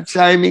you not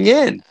chiming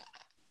in?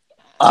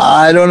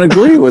 I don't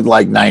agree with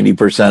like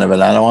 90% of it.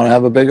 I don't want to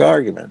have a big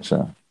argument.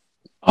 So,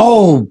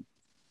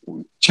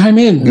 chime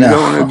in. You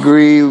don't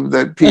agree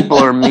that people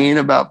are mean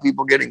about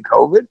people getting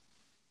COVID?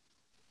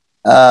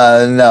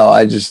 No,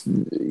 I just,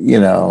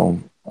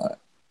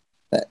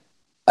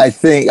 I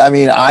think,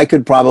 I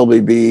could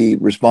probably be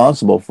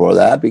responsible for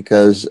that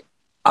because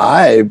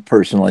I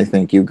personally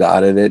think you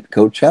got it at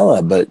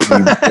Coachella, but you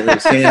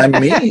understand I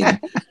mean.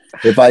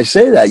 If I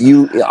say that,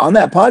 on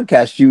that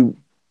podcast, you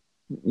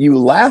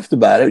laughed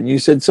about it and you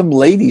said some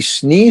lady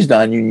sneezed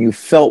on you and you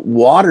felt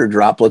water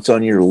droplets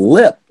on your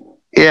lip.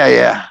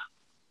 Yeah.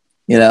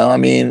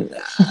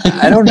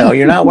 I don't know.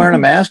 You're not wearing a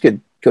mask at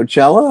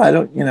Coachella. I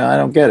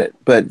don't get it.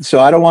 But so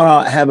I don't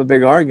want to have a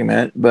big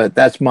argument, but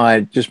that's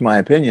just my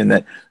opinion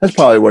that's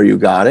probably where you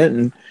got it.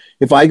 And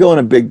if I go in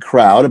a big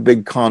crowd, a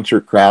big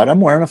concert crowd,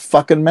 I'm wearing a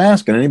fucking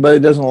mask and anybody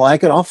that doesn't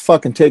like it, I'll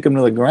fucking take them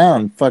to the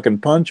ground and fucking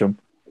punch them.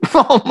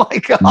 Oh my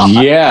God.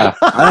 Yeah.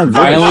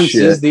 Violence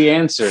is the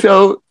answer.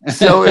 So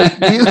if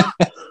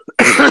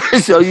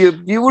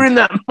you were in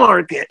that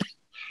market,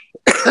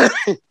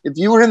 if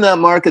you were in that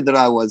market that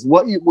I was,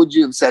 what would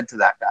you have said to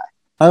that guy?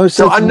 I was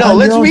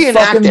let's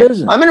reenact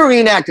it. I'm going to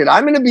reenact it.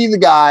 I'm going to be the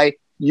guy.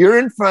 You're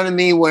in front of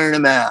me wearing a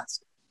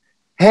mask.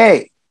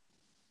 Hey,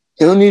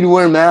 you don't need to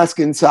wear a mask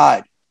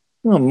inside.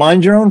 Well,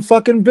 mind your own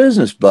fucking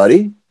business,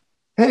 buddy.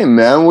 Hey,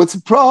 man, what's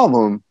the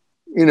problem?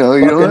 You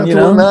don't have to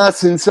wear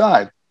masks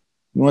inside.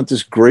 You want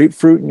this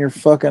grapefruit in your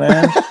fucking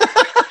ass?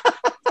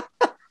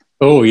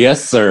 Oh,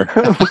 yes, sir.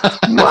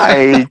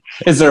 Mike.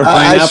 Is there a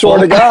pineapple? I swear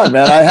to God,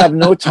 man, I have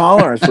no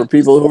tolerance for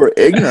people who are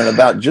ignorant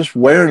about just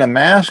wearing a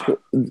mask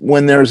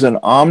when there's an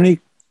Omicron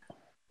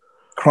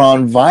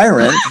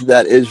variant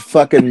that is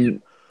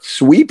fucking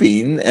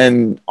sweeping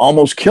and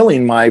almost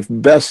killing my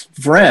best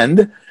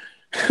friend.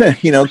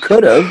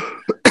 Could have.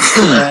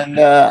 And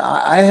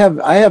I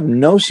have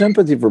no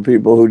sympathy for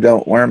people who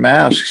don't wear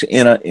masks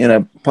in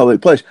a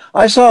public place.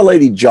 I saw a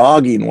lady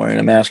jogging wearing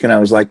a mask, and I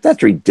was like,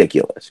 "That's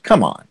ridiculous!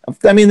 Come on!"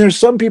 There's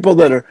some people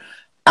that are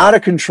out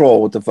of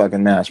control with the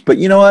fucking mask. But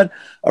you know what?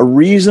 A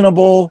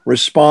reasonable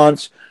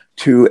response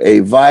to a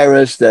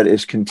virus that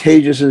is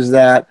contagious as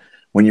that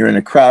when you're in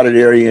a crowded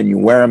area and you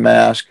wear a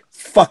mask.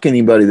 Fuck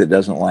anybody that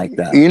doesn't like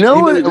that. You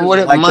know Anybody that what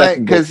it doesn't like that might,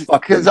 can go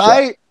fuck because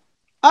themselves.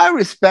 I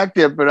respect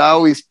it, but I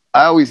always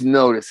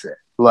notice it.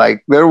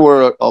 Like there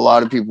were a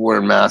lot of people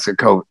wearing masks at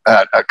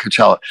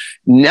Coachella.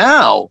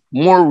 Now,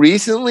 more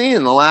recently,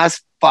 in the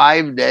last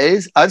 5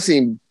 days, I've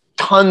seen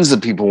tons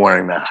of people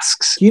wearing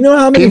masks. Do you know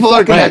how many People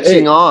are fucking-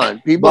 catching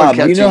on? People Bob, are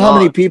catching on. you know how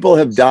many people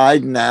have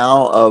died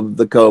now of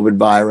the COVID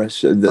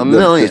virus? A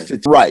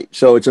million. Right.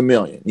 So it's 1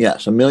 million.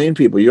 Yes, 1 million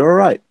people. You're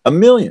right. 1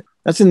 million.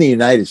 That's in the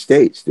United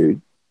States,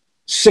 dude.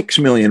 6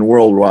 million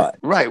worldwide.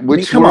 Right.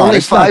 Which come we're on, only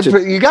it's not 5.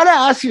 just- You got to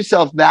ask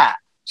yourself that,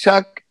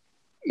 Chuck.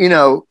 You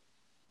know,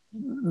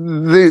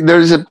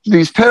 there's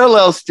these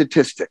parallel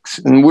statistics,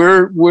 and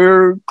we're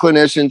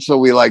clinicians, so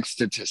we like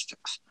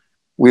statistics.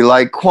 We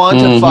like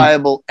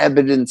quantifiable,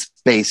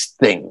 evidence-based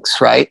things,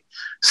 right?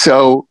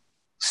 So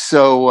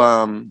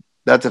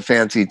that's a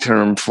fancy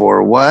term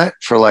for what?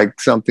 For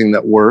like something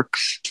that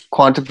works.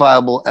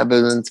 Quantifiable,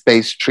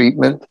 evidence-based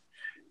treatment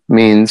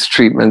means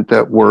treatment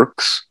that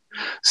works.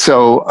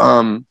 So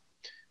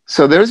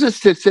there's a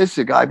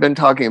statistic I've been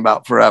talking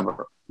about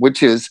forever,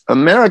 which is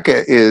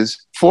America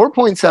is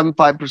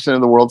 4.75% of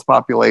the world's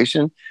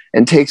population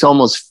and takes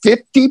almost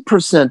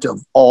 50%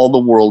 of all the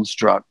world's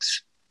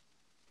drugs.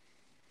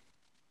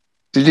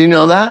 Did you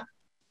know that?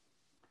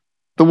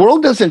 The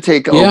world doesn't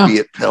take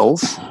opiate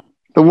pills.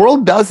 The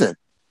world doesn't.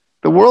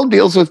 The world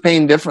deals with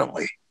pain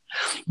differently.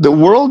 The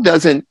world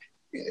isn't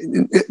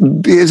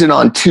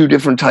on 2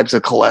 different types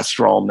of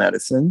cholesterol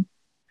medicine.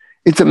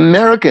 It's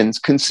Americans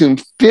consume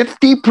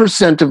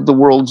 50% of the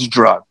world's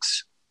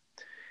drugs.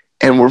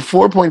 And we're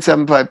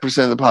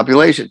 4.75% of the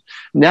population.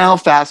 Now,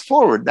 fast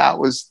forward, that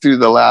was through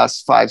the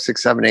last 5,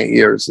 6, 7, 8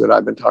 years that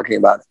I've been talking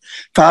about it.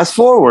 Fast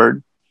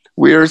forward,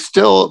 we are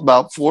still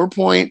about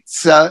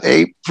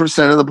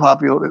 4.8% of the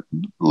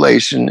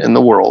population in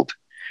the world.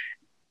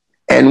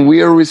 And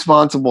we are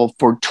responsible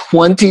for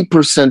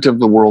 20% of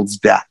the world's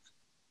death.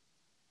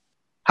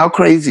 How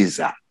crazy is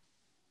that?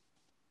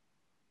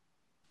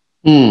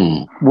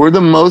 We're the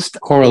most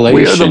Correlation.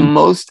 We are the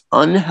most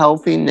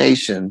unhealthy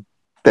nation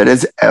that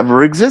has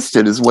ever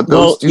existed, is what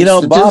those two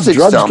Bob, statistics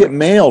drugs tell me. get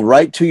mailed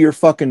right to your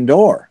fucking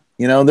door.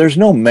 You know, there's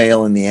no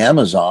mail in the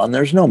Amazon.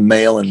 There's no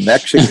mail in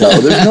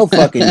Mexico. There's no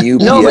fucking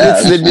UPS. No,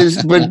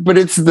 but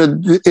it's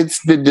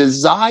the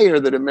desire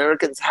that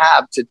Americans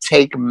have to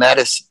take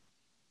medicine.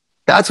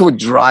 That's what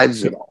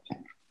drives it all.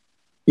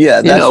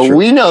 Yeah, that's true.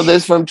 We know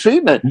this from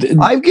treatment.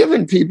 I've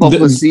given people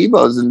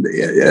placebos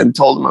and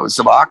told them it was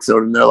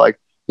Suboxone, and they're like,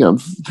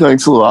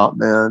 thanks a lot,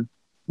 man.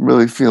 I'm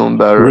really feeling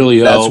better. Really,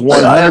 that's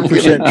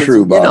 100%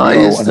 true, Bob. I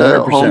used to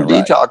 100% home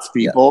right. detox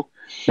people,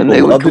 and People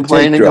they would love to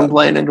complain take and drugs.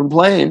 complain and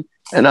complain,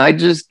 and I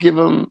just give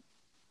them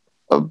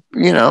a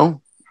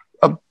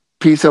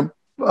piece of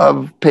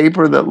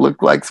paper that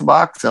looked like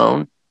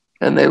Suboxone,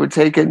 and they would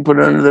take it and put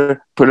it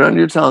under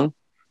your tongue,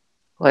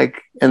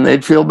 and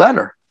they'd feel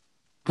better.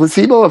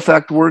 Placebo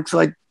effect works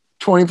like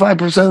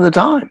 25% of the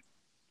time.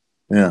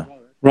 Yeah.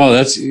 Well,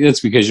 that's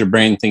because your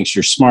brain thinks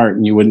you're smart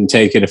and you wouldn't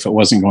take it if it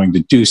wasn't going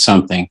to do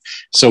something.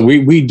 So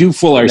we do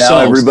fool ourselves.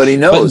 Now everybody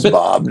knows,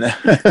 Bob. But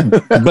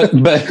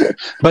the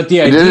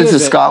idea I did it to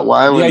Scott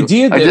Weiland. I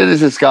did it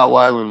to Scott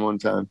Weiland one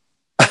time.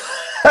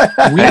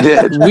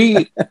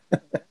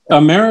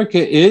 America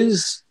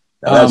is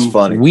that's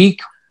funny.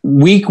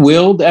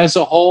 Weak-willed as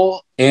a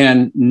whole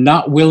and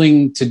not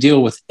willing to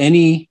deal with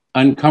any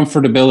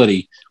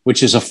uncomfortability,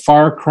 which is a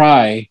far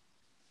cry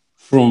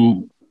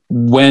from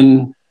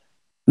when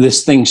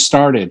this thing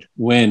started,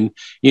 when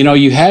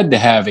you had to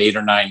have 8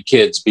 or 9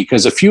 kids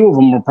because a few of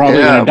them were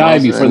probably going to die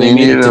before they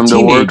made it to teenagers.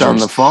 To work on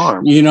the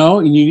farm. It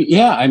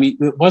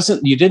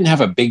wasn't. You didn't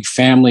have a big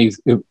family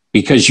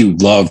because you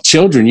loved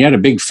children. You had a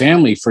big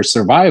family for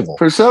survival.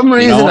 For some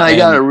reason, I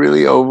got a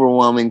really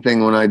overwhelming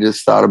thing when I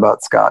just thought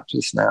about Scott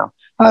just now.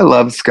 I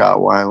loved Scott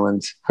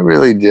Weiland. I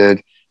really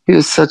did. He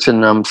was such a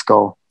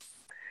numbskull.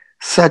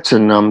 Such a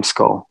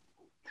numbskull.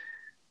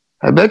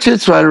 I bet you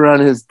it's right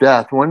around his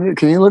death.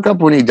 Can you look up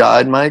when he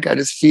died, Mike? I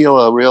just feel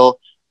a real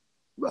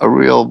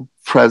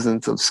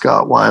presence of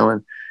Scott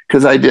Weiland,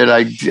 because I did.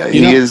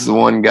 He is the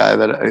one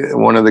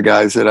of the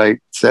guys that I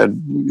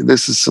said,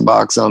 this is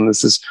Suboxone.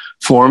 This is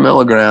 4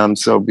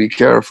 milligrams. So be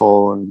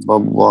careful and blah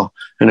blah blah.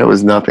 And it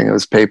was nothing. It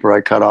was paper I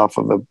cut off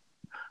of.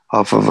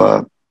 I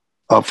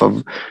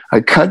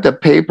cut the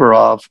paper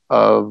off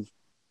of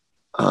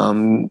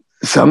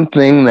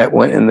something that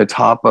went in the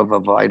top of a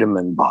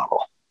vitamin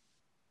bottle.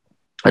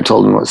 I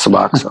told him it was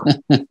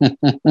Suboxone.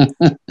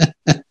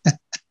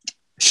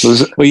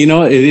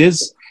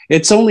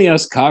 It's only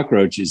us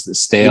cockroaches that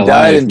stay alive.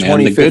 Died in man.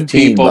 2015, the good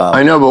people. Bob.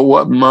 I know, but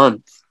what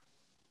month?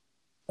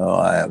 Oh,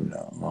 I have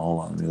no. Hold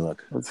on, let me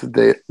look. What's the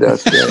date?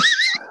 Death date?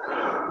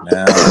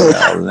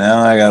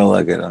 Now I gotta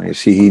look at him. You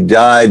see, he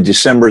died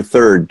December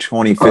 3rd,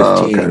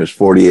 2015. Okay. He was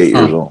 48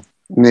 years old.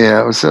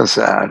 Yeah, it was so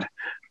sad.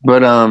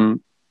 But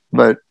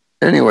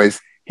anyways,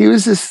 he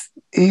was just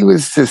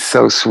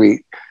so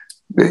sweet.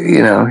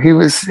 He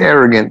was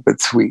arrogant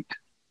but sweet.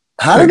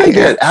 How did they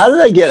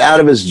get out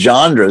of his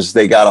genres?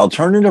 They got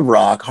alternative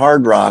rock,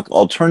 hard rock,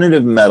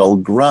 alternative metal,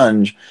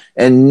 grunge,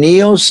 and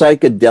neo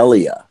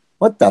psychedelia.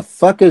 What the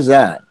fuck is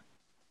that?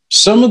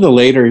 Some of the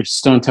later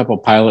Stone Temple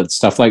Pilots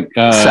stuff, like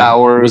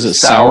Sour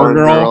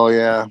Girl?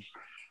 Yeah,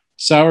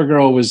 Sour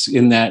Girl was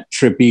in that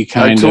trippy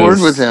kind of. I toured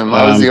with him.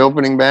 I was the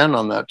opening band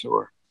on that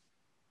tour.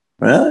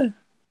 Really?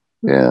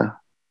 Yeah.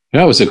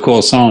 That was a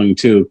cool song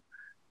too.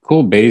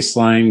 Cool bass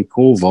line,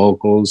 cool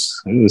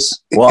vocals. It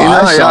was. Well,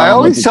 I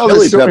always tell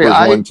the story.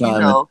 One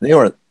time.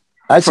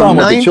 I saw them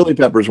with the Chili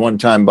Peppers one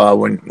time, Bob,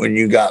 when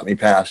you got me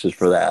passes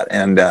for that,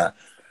 and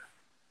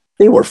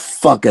they were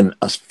fucking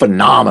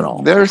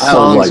phenomenal. Their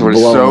songs were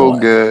so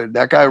good.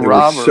 That guy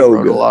Robert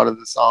wrote a lot of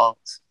the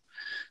songs.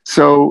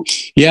 So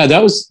yeah,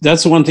 that's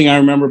the one thing I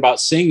remember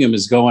about seeing him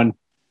is going,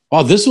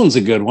 "Oh, this one's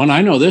a good one.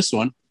 I know this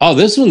one. Oh,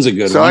 this one's a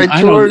good one."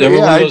 I toured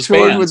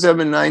with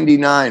them in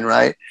 '99,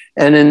 right?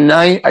 And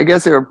I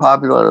guess they were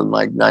popular in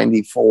like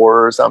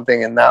 '94 or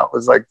something, and that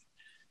was like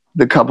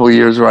the couple of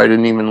years where I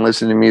didn't even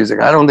listen to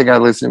music. I don't think I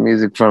listened to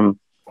music from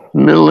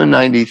middle of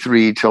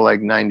 '93 till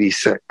like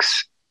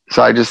 '96.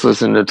 So I just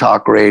listened to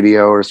talk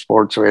radio or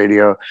sports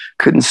radio.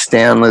 Couldn't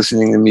stand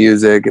listening to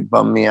music. It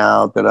bummed me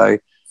out that I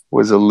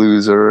was a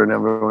loser and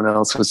everyone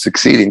else was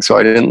succeeding. So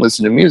I didn't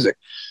listen to music.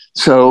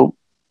 So,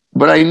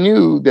 but I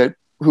knew that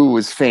who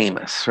was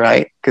famous,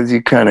 right? Because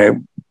you kind of,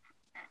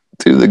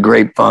 through the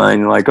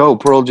grapevine, like, oh,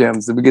 Pearl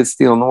Jam's the biggest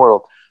deal in the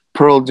world.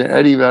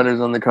 Eddie Vedder's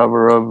on the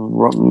cover of,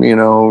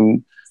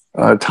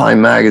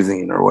 Time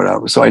magazine or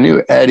whatever. So I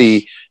knew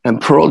Eddie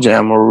and Pearl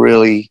Jam were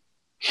really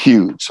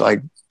huge,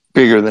 like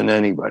bigger than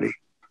anybody.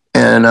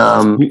 And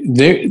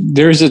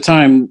there's a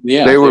time,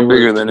 they were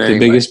bigger than anybody.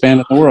 The biggest band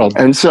in the world.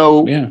 And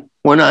so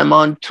when I'm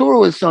on tour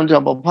with Stone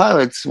Temple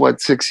Pilots,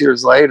 6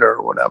 years later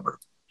or whatever,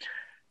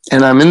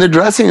 and I'm in the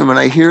dressing room and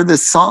I hear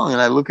this song and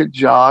I look at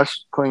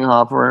Josh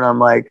Klinghoffer and I'm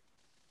like,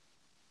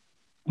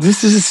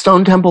 this is a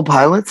Stone Temple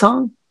Pilot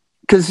song?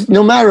 Because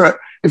no matter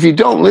if you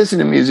don't listen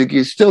to music,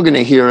 you're still going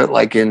to hear it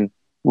like in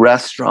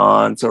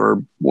restaurants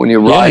or when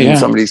you're riding in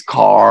somebody's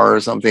car or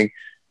something.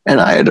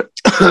 And I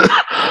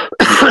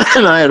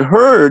had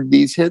heard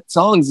these hit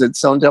songs that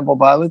Stone Temple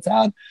Pilots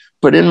had,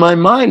 but in my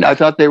mind, I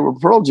thought they were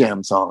Pearl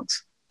Jam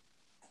songs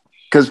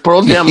because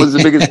Pearl Jam was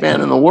the biggest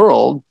band in the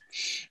world.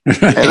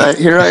 And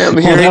here I am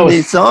hearing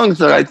these songs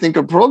that I think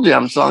are Pearl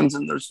Jam songs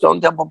and they're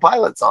Stone Temple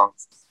Pilot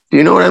songs. Do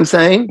you know what I'm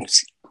saying?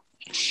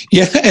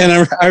 Yeah,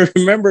 and I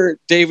remember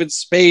David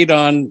Spade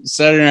on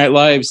Saturday Night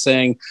Live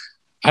saying,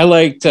 I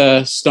liked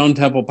Stone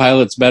Temple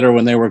Pilots better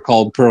when they were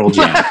called Pearl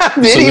Jam.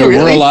 Did he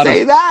really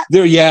say that?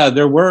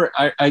 There were.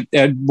 I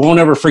won't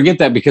ever forget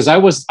that because I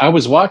was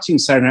watching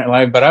Saturday Night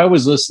Live, but I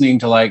was listening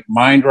to like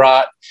Mind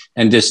Rot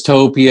and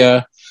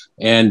Dystopia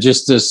and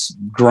just this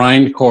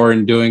grindcore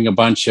and doing a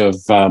bunch of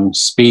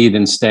speed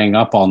and staying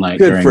up all night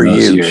during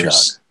those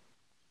years. Chuck.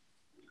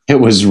 It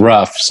was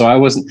rough. So I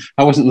wasn't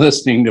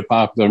listening to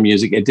popular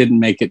music. It didn't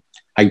make it.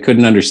 I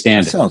couldn't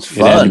understand it. Sounds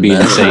fun. It had to be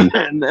insane.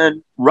 And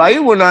then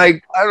right when I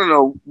don't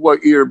know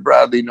what year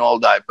Bradley Knoll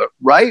died, but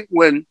right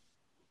when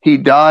he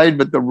died,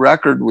 but the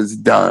record was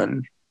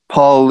done,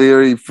 Paul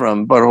Leary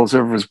from Butthole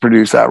Surfers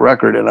produced that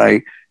record, and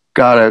I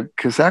got a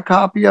cassette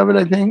copy of it,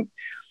 I think.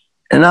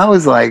 And I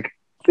was like,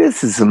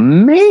 this is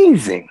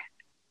amazing.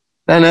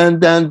 Only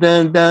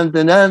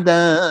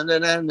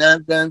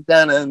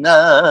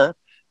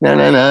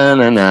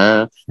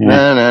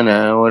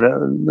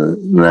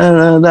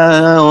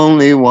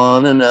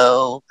wanna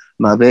know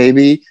my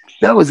baby.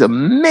 That was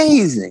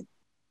amazing.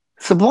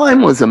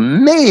 Sublime was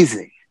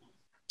amazing.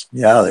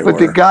 Yeah, but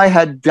the guy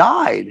had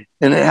died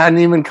and it hadn't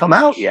even come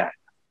out yet.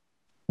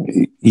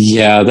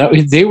 Yeah,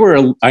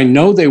 I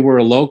know they were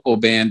a local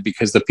band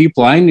because the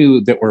people I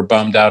knew that were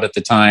bummed out at the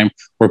time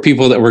were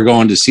people that were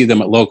going to see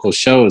them at local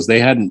shows.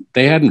 They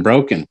hadn't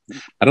broken.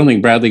 I don't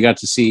think Bradley got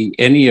to see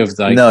any of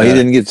the. No, he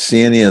didn't get to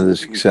see any of the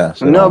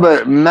success. No,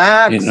 but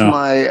Max,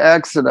 my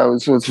ex that I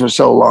was with for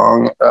so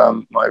long,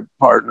 my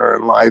partner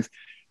in life,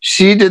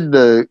 she did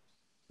the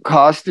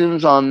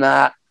costumes on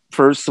that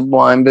first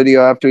Sublime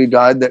video after he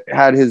died that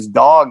had his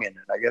dog in it.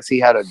 I guess he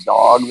had a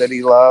dog that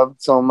he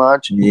loved so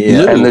much.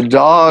 Yeah. And the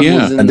dog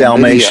was in a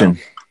Dalmatian.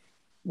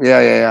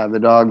 Yeah. The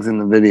dog's in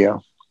the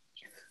video.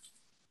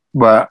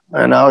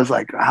 And I was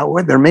like,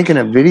 they're making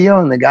a video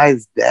and the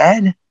guy's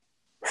dead?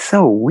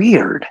 So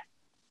weird.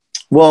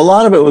 Well, a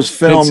lot of it was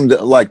filmed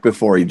like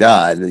before he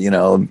died,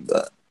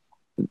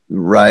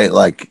 right?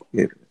 Like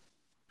it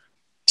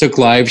took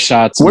live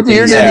shots. What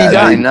year did he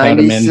die?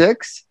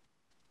 96?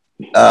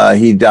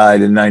 He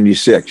died in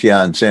 96,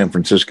 in San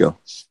Francisco.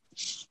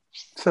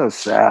 So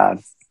sad.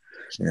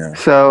 Yeah.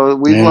 So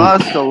we've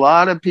lost a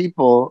lot of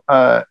people.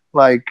 I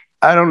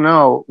don't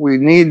know. We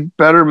need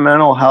better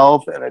mental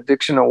health and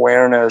addiction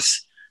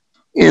awareness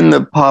in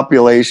the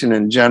population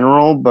in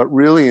general, but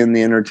really in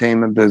the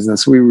entertainment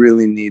business, we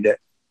really need it.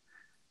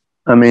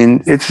 I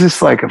mean, it's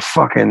just like a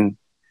fucking...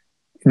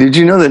 Did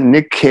you know that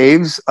Nick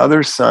Cave's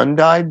other son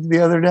died the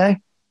other day?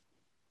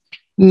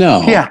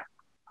 No. Yeah.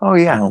 Oh,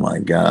 yeah. Oh, my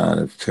God.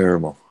 It's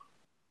terrible.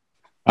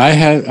 I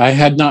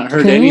had not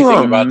heard Can you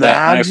anything about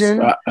that.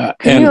 imagine?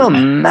 Can you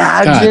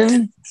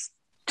imagine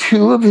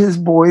 2 of his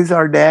boys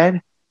are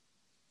dead?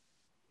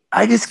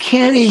 I just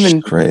can't even.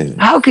 It's crazy.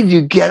 How could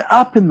you get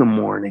up in the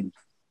morning?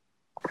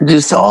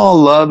 Just all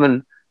love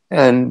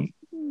and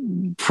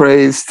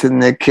praise to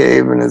Nick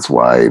Cave and his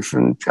wife,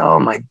 and oh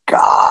my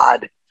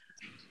God,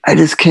 I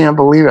just can't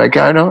believe it.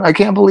 I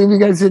can't believe you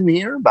guys didn't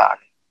hear about it.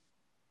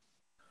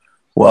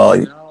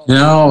 Well,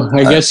 no,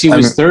 I guess he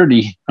was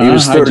 30. He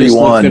was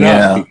 31.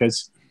 Yeah,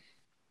 because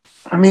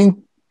I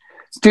mean,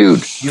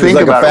 dude, think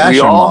like a about it. We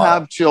fashion all model.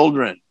 have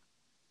children.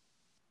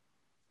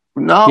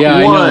 Not Yeah,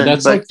 I know. one,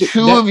 That's but like the-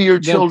 2 that- of your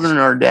that's- children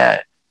are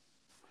dead.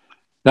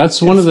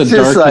 that's one of the It's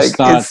just darkest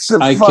like, thoughts it's the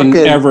I fucking-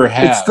 can ever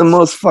have. It's the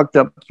most fucked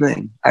up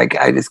thing.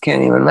 I just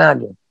can't even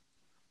imagine.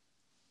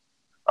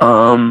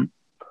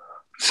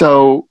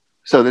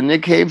 So the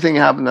Nick Cave thing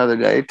happened the other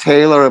day.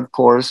 Taylor, of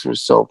course,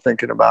 was still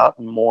thinking about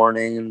and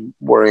mourning and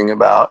worrying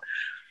about.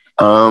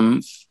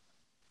 And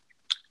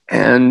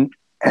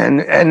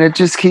it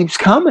just keeps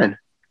coming.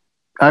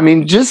 I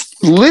mean,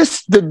 just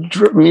list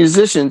the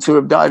musicians who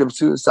have died of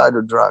suicide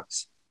or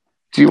drugs.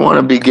 Do you want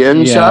to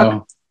begin,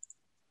 Chuck?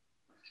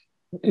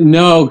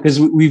 No, because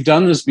we've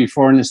done this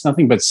before, and it's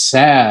nothing but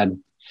sad.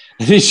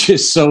 It's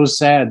just so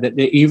sad that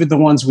even the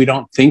ones we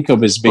don't think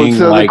of as being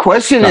So like the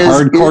question the is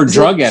hardcore it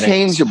drug addicts.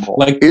 changeable?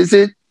 Like- is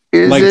it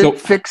like the-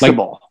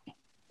 fixable?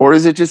 Or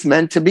is it just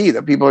meant to be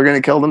that people are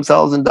going to kill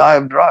themselves and die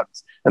of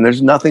drugs? And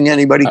there's nothing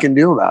anybody can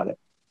do about it.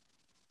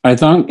 I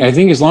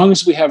think as long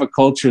as we have a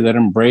culture that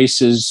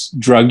embraces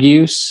drug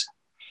use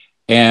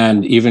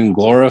and even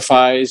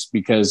glorifies,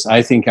 because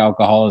I think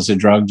alcohol is a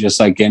drug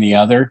just like any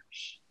other.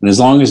 And as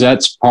long as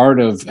that's part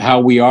of how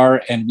we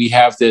are, and we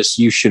have this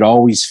you should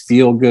always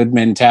feel good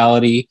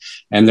mentality,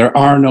 and there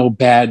are no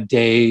bad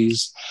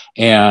days,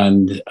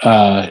 and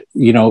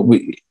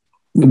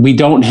we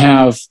don't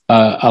have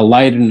a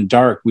light and a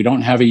dark. We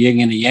don't have a yin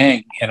and a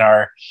yang in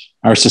our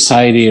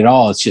society at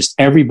all. It's just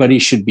everybody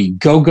should be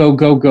go, go,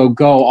 go, go,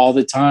 go all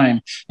the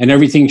time, and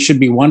everything should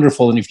be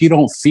wonderful. And if you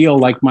don't feel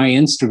like my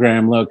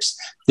Instagram looks,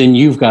 then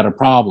you've got a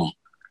problem.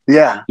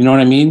 Yeah. You know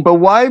what I mean? But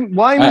why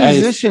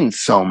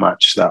musicians so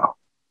much though?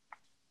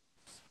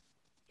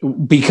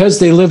 Because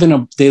they live in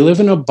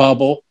a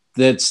bubble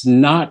that's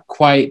not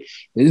quite.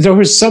 There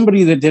was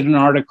somebody that did an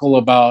article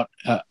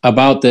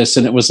about this,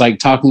 and it was like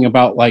talking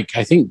about, like,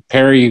 I think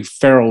Perry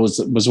Farrell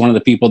was one of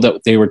the people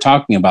that they were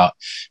talking about,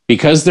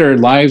 because their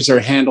lives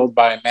are handled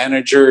by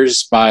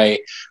managers,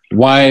 by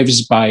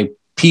wives, by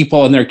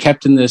people, and they're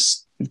kept in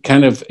this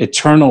kind of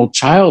eternal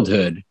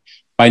childhood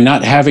by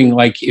not having,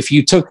 like, if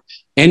you took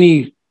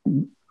any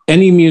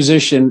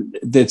musician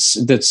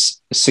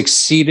that's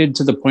succeeded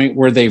to the point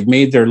where they've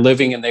made their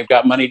living and they've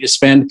got money to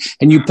spend,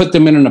 and you put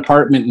them in an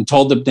apartment and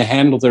told them to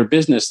handle their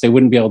business, they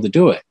wouldn't be able to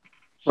do it.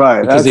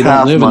 Right. Because they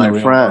don't live in the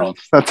real world.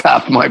 That's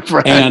half my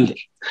friend.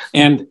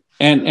 And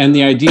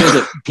the idea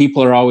that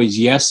people are always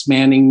yes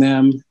manning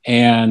them,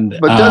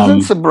 but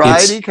doesn't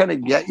sobriety kind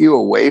of get you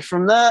away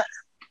from that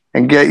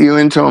and get you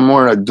into a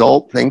more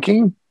adult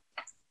thinking?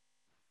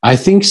 I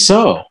think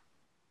so.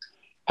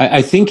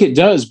 I think it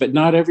does, but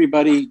not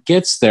everybody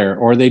gets there,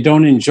 or they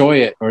don't enjoy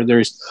it, or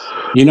there's,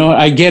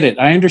 I get it.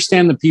 I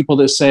understand the people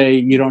that say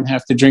you don't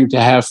have to drink to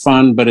have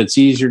fun, but it's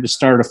easier to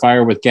start a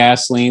fire with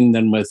gasoline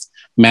than with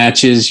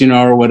matches,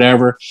 or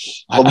whatever.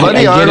 Well,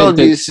 Buddy Arnold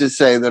used to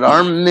say that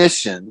our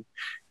mission,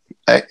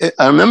 I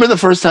remember the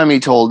first time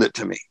he told it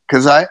to me,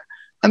 because I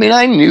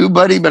knew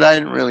Buddy, but I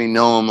didn't really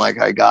know him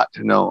like I got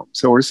to know him.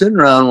 So we're sitting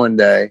around one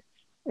day,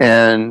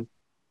 and,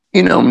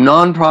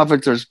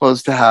 nonprofits are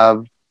supposed to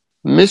have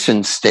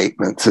mission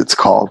statements, it's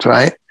called,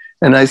 right?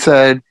 And I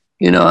said,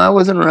 I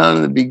wasn't around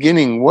in the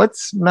beginning.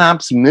 What's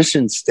MAP's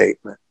mission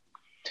statement?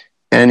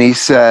 And he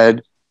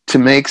said, to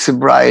make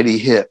sobriety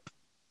hip.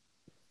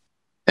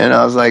 And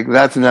I was like,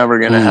 that's never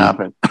going to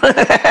happen.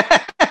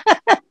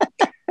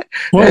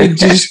 Well,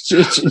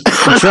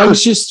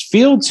 drugs just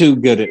feel too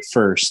good at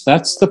first.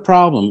 That's the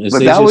problem.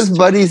 But that was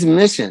Buddy's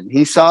mission.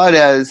 He saw it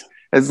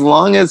as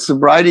long as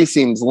sobriety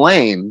seems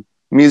lame,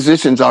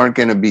 musicians aren't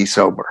going to be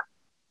sober.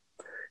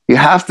 You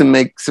have to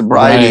make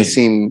sobriety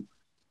seem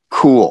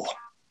cool.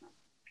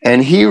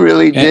 And he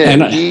really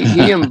did.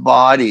 He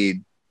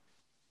embodied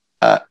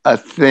a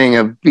thing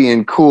of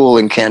being cool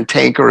and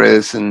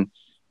cantankerous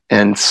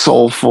and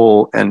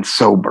soulful and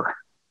sober.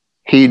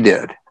 He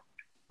did.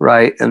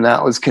 Right. And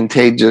that was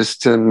contagious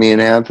to me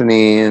and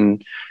Anthony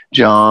and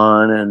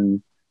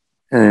John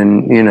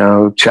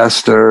and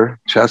Chester.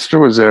 Chester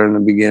was there in the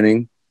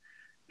beginning.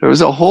 There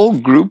was a whole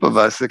group of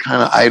us that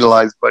kind of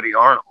idolized Buddy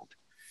Arnold.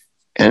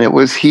 And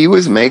he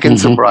was making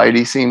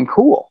sobriety seem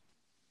cool.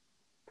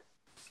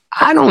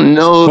 I don't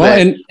know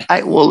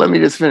let me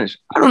just finish.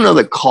 I don't know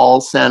that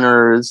call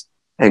centers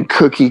and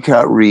cookie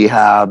cut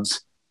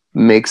rehabs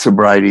make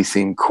sobriety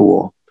seem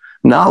cool.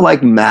 Not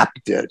like MAP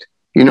did.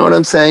 You know what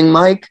I'm saying,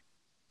 Mike?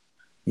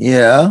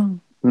 Yeah.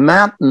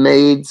 MAP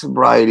made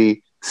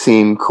sobriety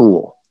seem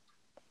cool.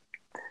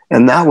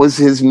 And that was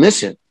his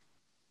mission.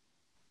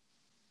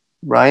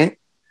 Right?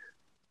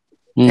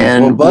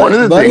 And one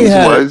of the things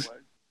was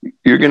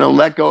you're going to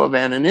let go of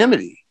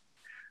anonymity,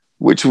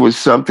 which was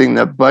something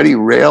that Buddy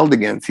railed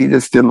against. He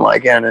just didn't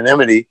like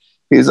anonymity.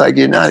 He was like,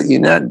 you're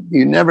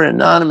never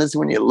anonymous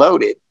when you're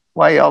loaded.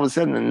 Why are you all of a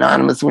sudden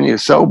anonymous when you're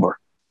sober?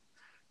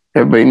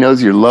 Everybody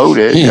knows you're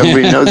loaded.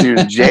 Everybody knows you're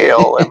in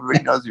jail.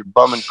 Everybody knows you're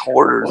bumming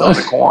quarters on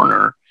the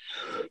corner.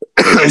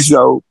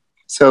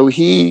 So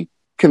he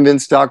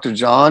convinced Dr.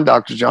 John.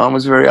 Dr. John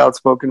was very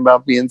outspoken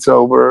about being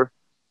sober.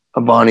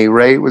 Bonnie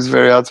Raitt was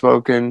very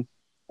outspoken.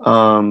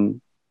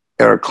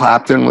 Eric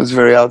Clapton was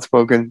very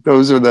outspoken.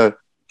 Those are the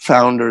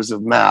founders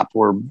of MAP,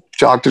 were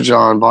Dr.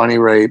 John, Bonnie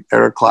Raitt,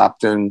 Eric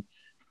Clapton,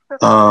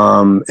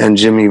 and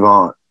Jimmy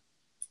Vaughn.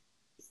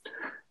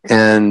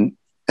 And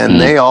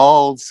they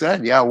all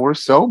said, yeah, we're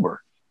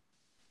sober.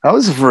 That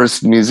was the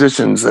first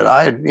musicians that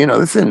I had,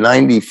 this is in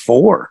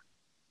 94.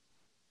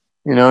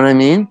 You know what I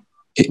mean?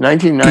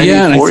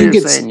 1994,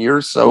 you're saying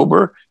you're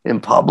sober in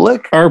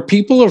public? Are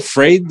people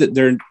afraid that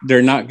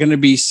they're not going to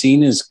be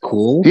seen as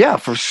cool? Yeah,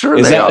 for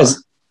sure they are.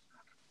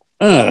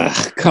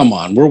 Come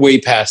on, we're way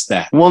past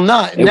that. Well,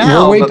 not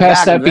now. We're way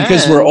past that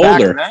because we're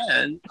older.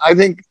 Then, I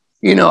think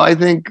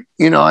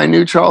I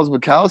knew Charles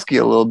Bukowski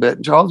a little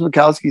bit. Charles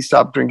Bukowski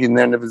stopped drinking at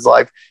the end of his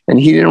life, and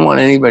he didn't want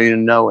anybody to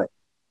know it.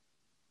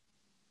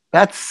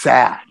 That's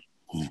sad.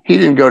 He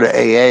didn't go to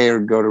AA or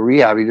go to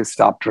rehab. He just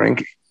stopped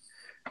drinking.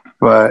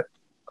 But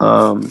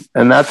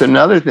and that's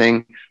another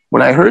thing.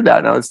 When I heard that,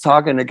 and I was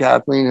talking to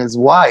Kathleen, his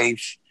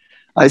wife,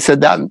 I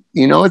said, "That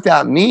you know what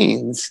that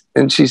means?"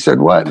 And she said,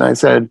 "What?" And I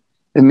said,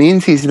 "It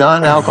means he's not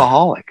an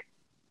alcoholic."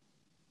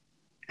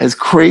 As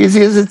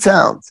crazy as it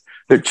sounds,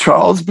 that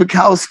Charles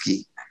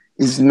Bukowski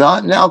is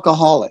not an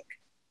alcoholic.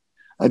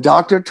 A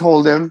doctor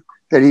told him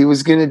that he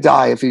was going to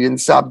die if he didn't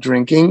stop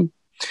drinking.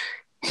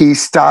 He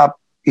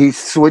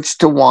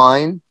switched to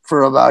wine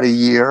for about a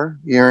year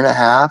and a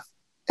half,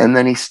 and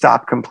then he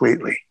stopped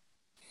completely.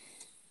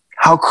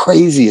 How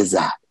crazy is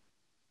that?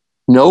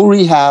 No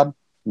rehab,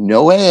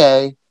 no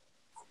AA,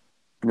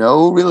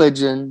 no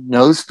religion,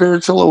 no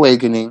spiritual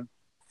awakening.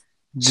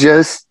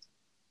 Just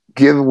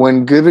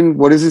what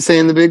does it say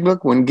in the big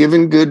book? When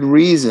given good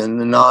reason,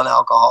 the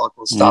non-alcoholic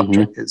will stop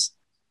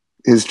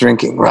his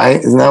drinking, right?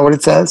 Isn't that what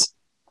it says?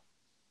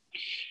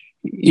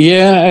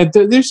 Yeah,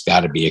 there's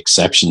got to be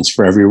exceptions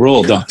for every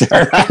rule, don't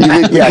there?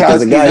 Because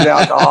the guy's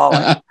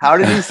alcoholic. How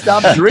did he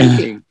stop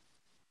drinking?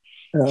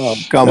 Oh,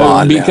 come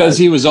on. Because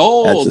he was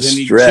old and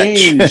he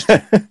changed.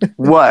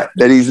 What?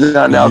 That he's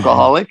not an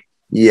alcoholic?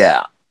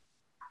 Yeah.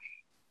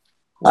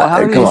 Well, how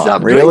did he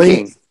stop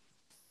drinking?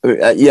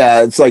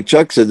 Yeah, it's like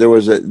Chuck said. There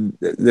was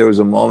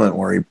a moment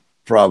where he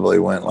probably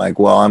went like,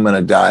 "Well, I'm going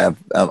to die.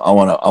 I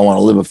want to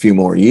live a few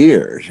more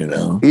years."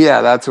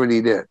 Yeah, that's what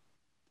he did.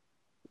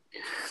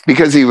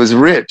 Because he was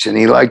rich and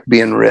he liked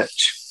being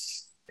rich.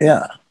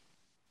 Yeah,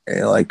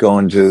 he liked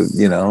going to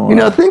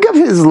think of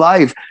his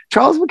life.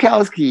 Charles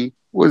Bukowski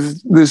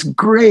was this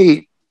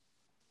great,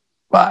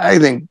 I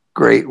think,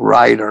 great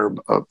writer.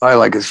 I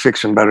like his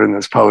fiction better than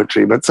his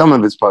poetry, but some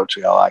of his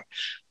poetry I like.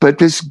 But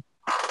this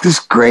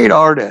great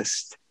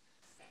artist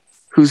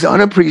who's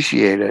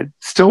unappreciated,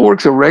 still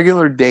works a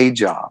regular day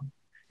job,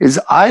 is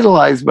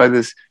idolized by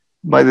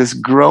this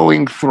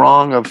growing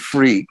throng of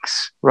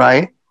freaks,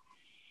 right?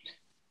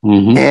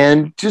 Mm-hmm.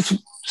 And just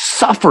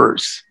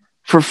suffers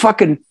for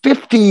fucking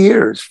 50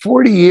 years,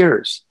 40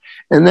 years.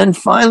 And then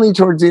finally,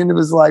 towards the end of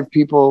his life,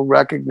 people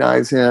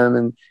recognize him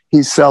and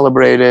he's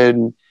celebrated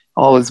and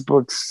all his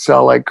books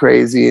sell like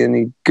crazy and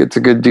he gets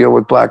a good deal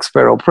with Black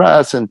Sparrow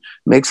Press and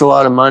makes a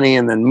lot of money.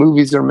 And then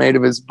movies are made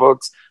of his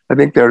books. I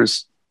think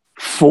there's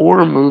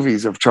 4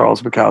 movies of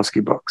Charles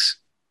Bukowski books.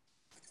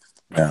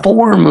 Yeah.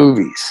 4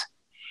 movies.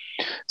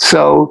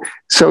 So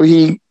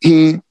he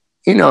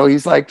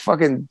he's like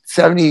fucking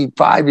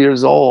 75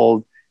 years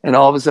old and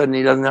all of a sudden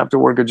he doesn't have to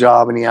work a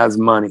job and he has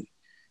money.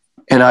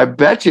 And I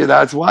bet you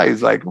that's why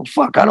he's like, well,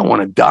 fuck, I don't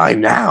want to die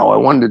now. I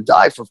wanted to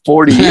die for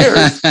 40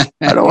 years.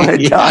 I don't want to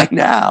die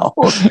now.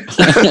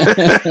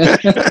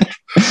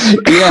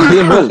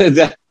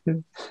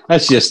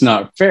 That's just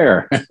not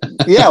fair.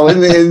 Yeah,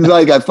 it's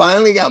like I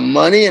finally got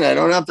money and I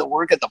don't have to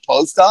work at the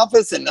post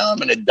office and now I'm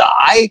going to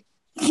die.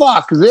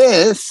 Fuck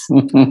this.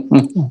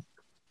 I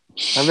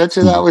bet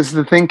you that was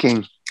the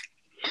thinking.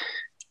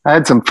 I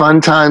had some fun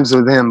times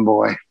with him,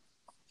 boy.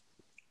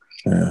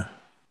 Yeah.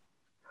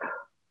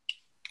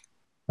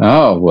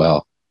 Oh,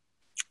 well,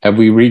 have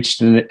we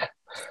reached a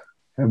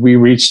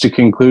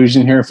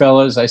conclusion here,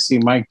 fellas? I see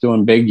Mike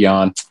doing big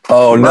yawn.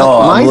 Oh,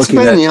 no. Mike's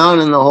been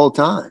yawning the whole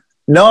time.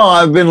 No,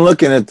 I've been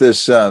looking at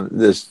this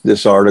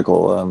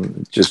article. I've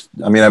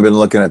been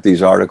looking at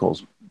these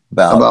articles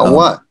about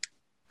what?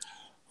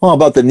 Well,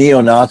 about the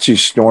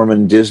neo-Nazis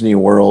storming Disney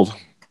World.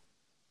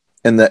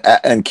 And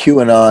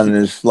QAnon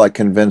is like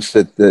convinced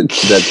that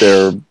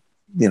they're,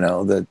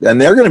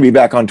 and they're going to be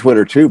back on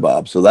Twitter too,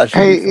 Bob. So that's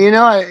you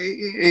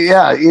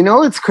know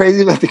what's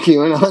crazy about the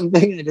QAnon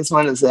thing? I just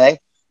want to say,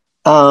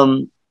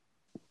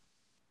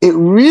 it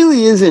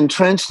really is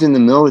entrenched in the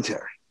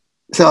military.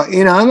 So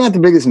I'm not the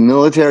biggest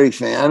military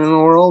fan in the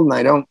world, and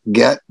I don't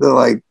get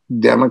the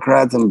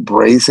Democrats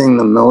embracing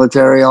the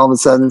military all of a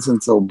sudden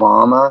since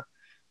Obama.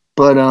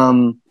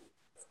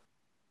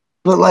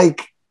 but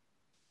like,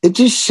 it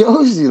just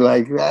shows you,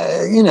 like,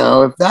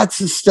 if that's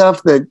the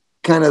stuff that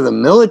kind of the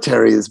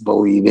military is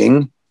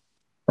believing.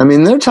 I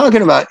mean, they're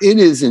talking about it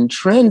is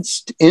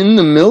entrenched in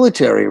the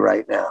military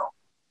right now.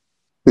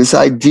 This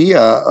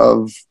idea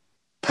of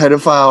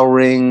pedophile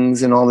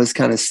rings and all this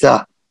kind of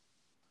stuff.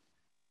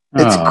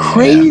 It's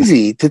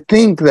crazy to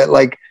think that,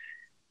 like,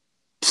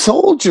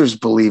 soldiers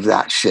believe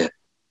that shit.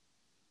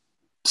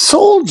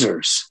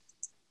 Soldiers.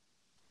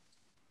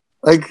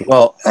 Like,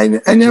 well, I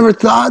never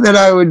thought that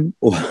I would.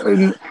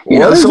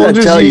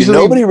 Soldiers tell you?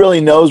 Nobody really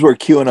knows where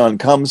QAnon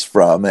comes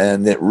from,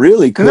 and it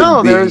really could.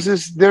 No, there's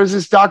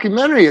this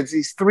documentary. It's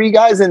these three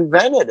guys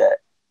invented it,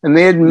 and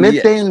they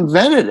admit they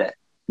invented it.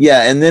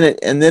 Yeah, and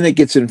then it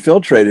gets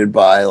infiltrated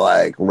by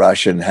like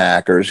Russian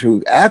hackers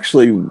who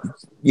actually,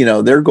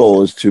 their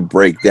goal is to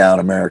break down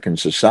American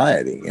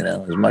society.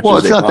 As much. Well,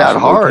 as it's not that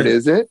hard,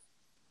 is it?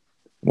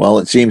 Well,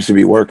 it seems to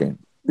be working.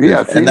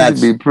 Yeah, it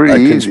seems to be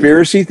pretty easy.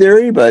 Conspiracy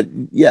theory, but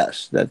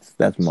yes, that's.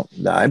 I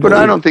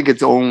don't think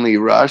it's only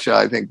Russia.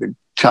 I think the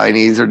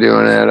Chinese are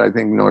doing it. I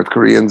think North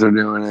Koreans are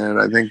doing it.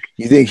 I think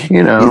you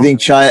think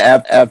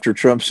China after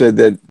Trump said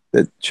that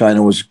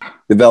China was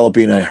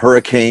developing a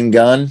hurricane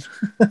gun.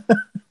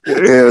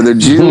 Yeah, the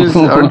Jews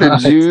aren't the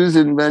Jews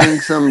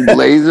inventing some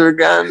laser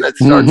gun that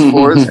starts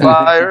forest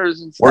fires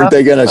and stuff? Weren't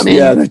they going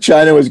to? That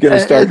China was going to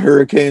start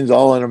hurricanes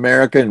all in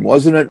America, and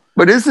wasn't it?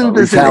 But isn't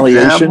this an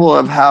example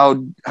of how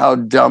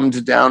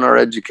dumbed down our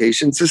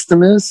education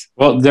system is?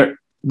 Well,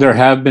 there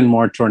have been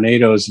more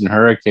tornadoes and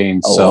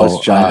hurricanes. So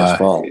it's China's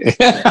fault.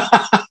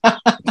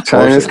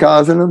 China's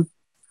causing them.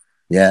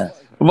 Yeah.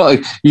 Well,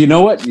 you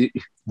know what?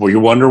 Well, you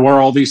wonder where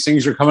all these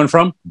things are coming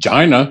from?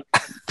 China.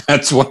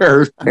 That's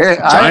where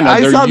China.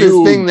 I saw huge.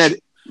 This thing that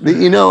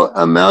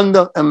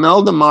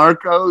Imelda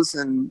Marcos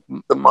and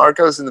the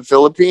Marcos in the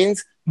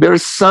Philippines, their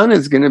son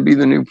is going to be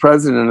the new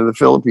president of the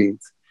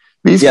Philippines.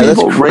 These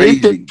people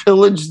raped and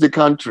pillaged the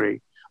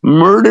country,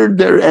 murdered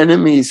their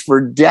enemies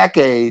for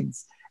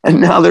decades,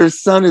 and now their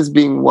son is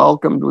being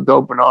welcomed with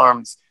open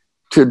arms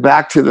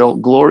back to the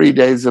glory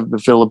days of the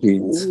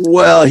Philippines.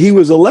 Well, he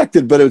was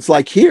elected, but it's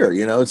like here,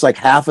 it's like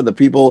half of the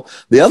people,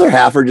 the other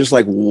half are just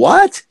like,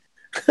 what?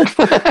 Are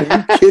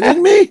you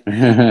kidding me?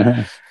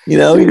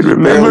 You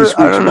remember?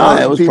 I don't know.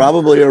 It was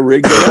probably a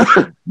rigged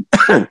election.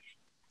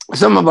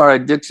 Some of our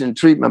addiction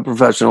treatment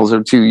professionals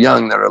are too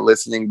young that are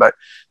listening, but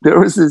there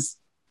was this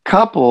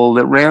couple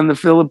that ran the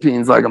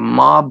Philippines like a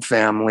mob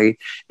family,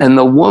 and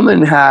the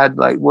woman had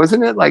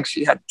wasn't it like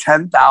she had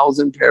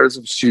 10,000 pairs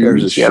of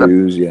shoes? She had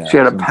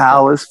a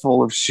palace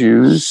full of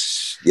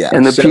shoes. Yeah,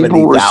 and the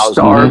people were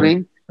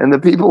starving. And the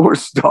people were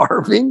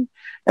starving.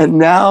 And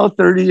now,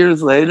 30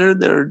 years later,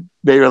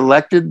 they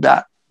elected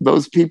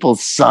those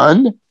people's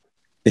son.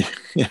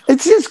 Yeah.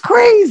 It's just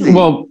crazy.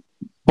 Well,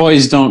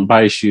 boys don't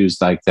buy shoes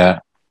like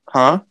that.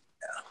 Huh?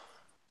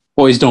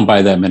 Boys don't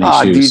buy that many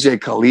shoes. DJ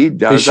Khalid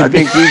does. I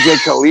think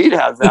DJ Khalid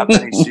has that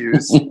many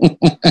shoes.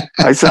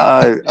 I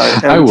saw an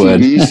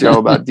MTV show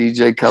about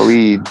DJ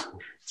Khalid.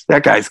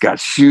 That guy's got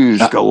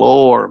shoes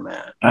galore,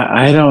 man.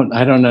 I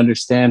don't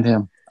understand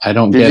him. I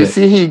don't get it. Did you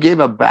see he gave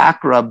a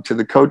back rub to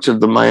the coach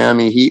of the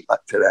Miami Heat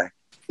today?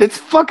 It's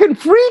fucking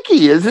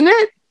freaky, isn't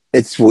it?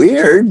 It's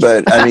weird,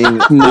 but I mean,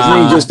 isn't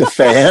he just a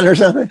fan or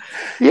something?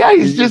 Yeah,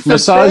 he's just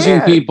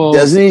massaging people.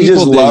 Doesn't he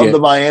just love the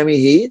Miami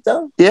Heat,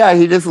 though? Yeah,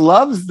 he just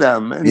loves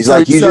them. And he's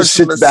like, you just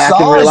sit back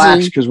and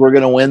relax because we're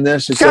going to win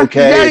this. It's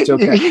okay. It's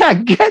okay. Yeah,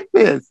 get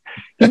this.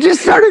 He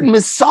just started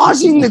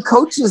massaging the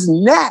coach's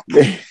neck.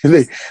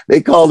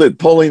 They called it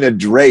pulling a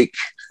Drake.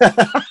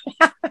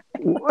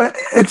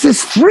 It's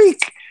just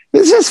freak.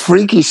 There's just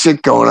freaky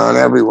shit going on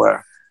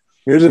everywhere.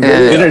 Here's a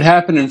video. Did it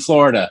happen in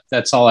Florida?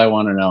 That's all I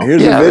want to know.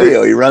 Here's a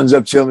video. He runs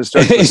up to him and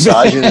starts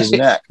massaging his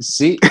neck.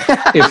 See,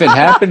 if it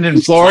happened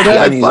in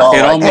Florida,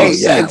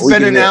 it's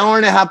been an hour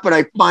and a half, but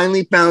I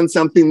finally found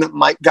something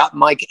that got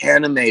Mike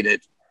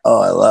animated.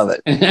 Oh, I love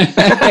it.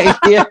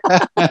 Yeah.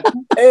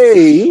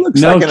 Hey, he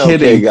looks like an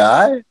okay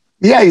guy.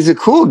 Yeah, he's a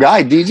cool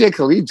guy. DJ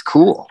Khaled's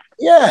cool.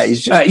 Yeah,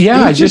 he's just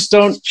I just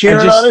don't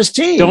cheering on his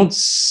team.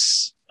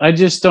 I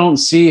just don't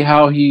see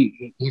how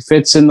he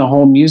fits in the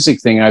whole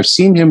music thing. I've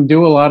seen him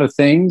do a lot of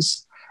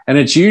things, and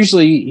it's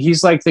usually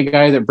he's like the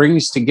guy that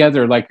brings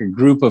together like a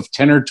group of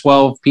 10 or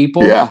 12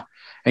 people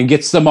and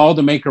gets them all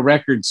to make a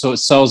record so it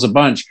sells a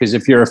bunch. Because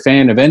if you're a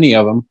fan of any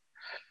of them,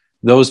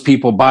 those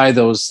people buy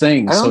those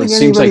things. So it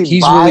seems like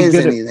he's really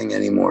good at anything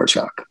anymore,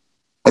 Chuck.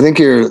 I think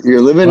you're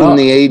living in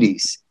the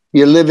 80s.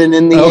 You're living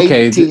in the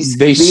 80s.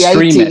 They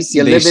stream 80s. it.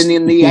 You're living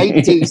in the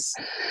 80s.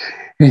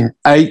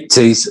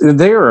 80s.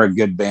 They are a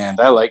good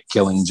band. I like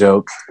Killing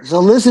Joke. So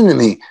listen to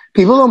me.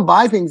 People don't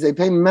buy things. They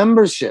pay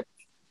membership.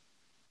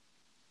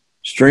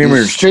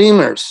 Streamers.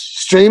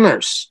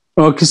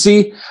 Well, because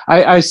see,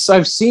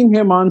 I've seen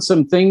him on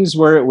some things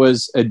where it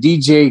was a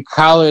DJ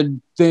Khaled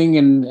thing,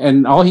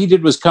 and all he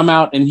did was come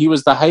out and he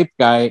was the hype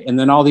guy, and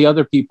then all the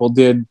other people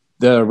did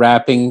the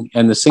rapping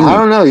and the singing. I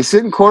don't know. He's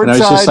sitting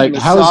courtside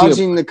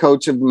massaging the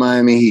coach of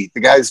Miami Heat. The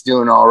guy's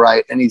doing all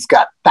right, and he's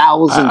got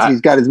thousands.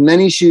 He's got as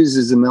many shoes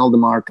as Imelda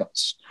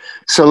Marcos.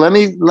 So let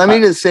me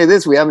just say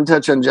this. We haven't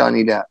touched on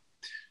Johnny Depp.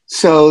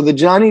 So the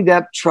Johnny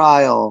Depp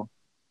trial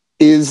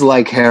is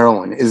like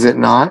heroin, is it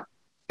not?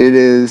 It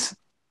is.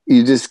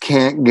 You just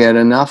can't get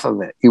enough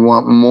of it. You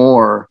want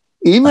more.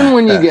 Even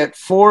when you get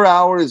 4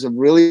 hours of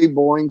really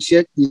boring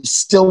shit, you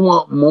still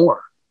want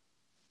more.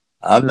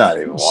 I'm not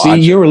even watching.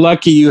 See, you were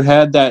lucky you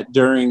had that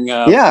during.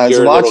 I was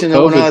watching it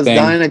when I was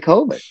dying of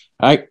COVID.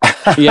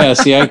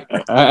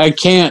 I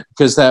can't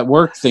because that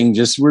work thing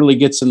just really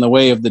gets in the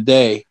way of the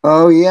day.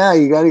 Oh yeah,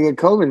 you got to get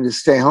COVID to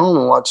stay home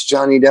and watch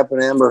Johnny Depp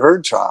and Amber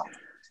Heard trial.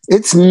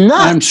 It's nuts.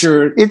 I'm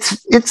sure.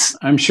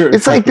 I'm sure.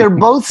 It's like they're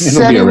both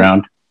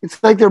setting.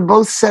 It's like they're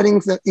both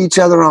setting each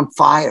other on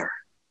fire.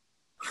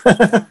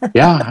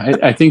 Yeah,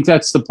 I think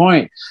that's the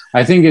point.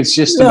 I think it's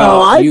just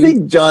I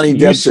think Johnny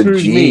Depp's a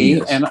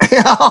genius.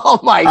 Oh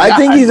my God! I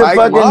think he's a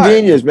fucking Mark.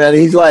 genius, man.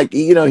 He's like,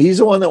 he's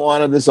the one that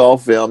wanted this all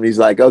filmed. He's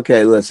like,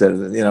 okay,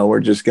 listen, we're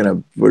just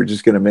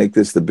gonna make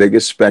this the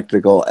biggest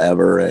spectacle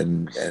ever,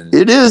 and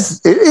it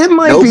is. It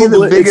might be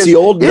the biggest. It's the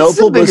old no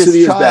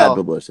publicity is bad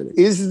publicity.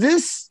 Is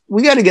this?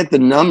 We got to get the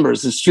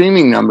numbers, the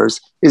streaming numbers.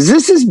 Is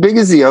this as big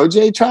as the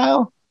OJ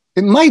trial?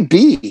 It might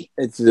be.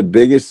 It's the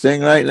biggest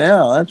thing right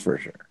now. That's for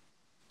sure.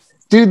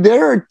 Dude,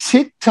 there are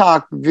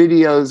TikTok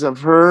videos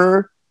of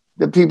her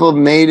that people have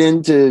made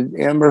into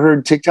Amber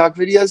Heard TikTok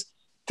videos.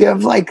 They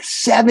have like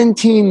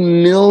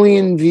 17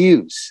 million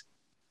views.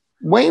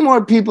 Way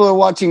more people are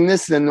watching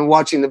this than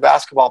watching the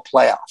basketball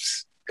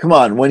playoffs. Come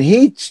on. When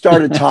he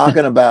started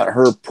talking about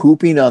her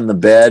pooping on the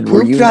bed,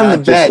 were you on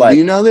the bed? Do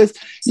you know this?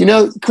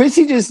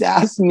 Chrissy just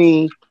asked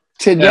me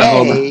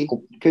today,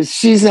 because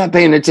she's not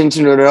paying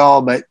attention to it at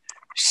all, but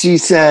she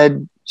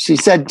said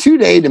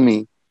today to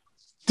me,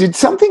 did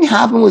something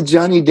happen with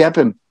Johnny Depp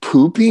and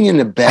pooping in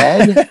the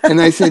bed? And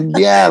I said,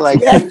 yeah,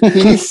 like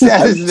he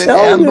says that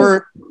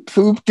Amber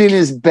pooped in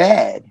his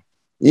bed.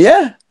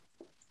 Yeah.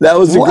 That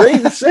was a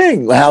great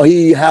thing. How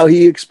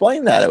he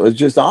explained that. It was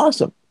just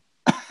awesome.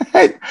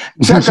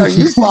 Chuck, are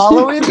you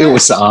following? It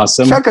was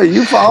awesome. Chuck, are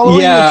you following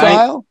the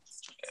trial?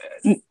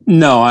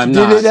 No, I'm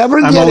not. Did it ever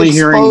get only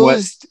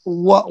exposed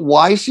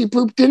why she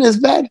pooped in his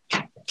bed?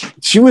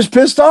 She was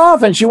pissed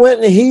off, and she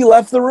went and he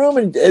left the room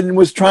and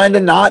was trying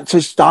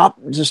to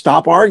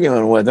stop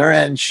arguing with her,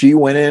 and she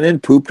went in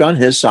and pooped on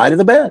his side of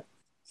the bed.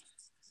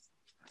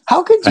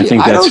 How could you? I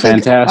think that's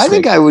fantastic. I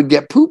think I would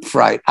get poop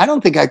fright. I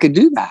don't think I could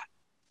do that.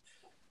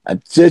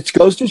 It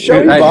goes to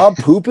show you, Bob,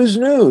 poop is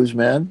news,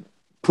 man.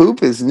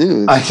 Poop is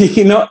news.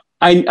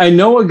 I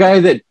know a guy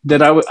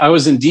that I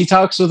was in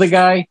detox with a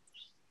guy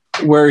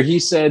where he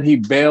said he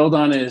bailed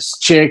on his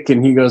chick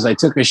and he goes, I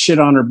took a shit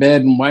on her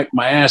bed and wiped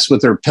my ass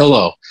with her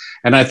pillow.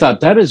 And I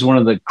thought that is one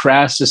of the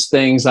crassest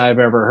things I've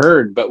ever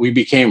heard. But we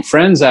became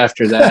friends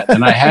after that.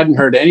 And I hadn't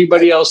heard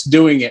anybody else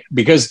doing it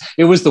because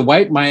it was the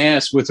wipe my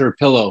ass with her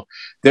pillow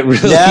that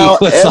really now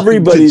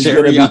everybody's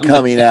going to be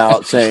coming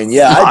out saying,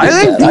 yeah, I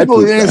think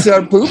people are going to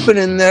start pooping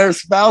in their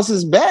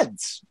spouses'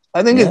 beds.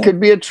 I think it could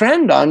be a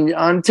trend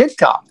on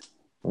TikTok.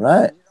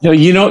 Right. You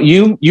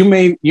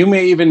may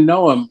even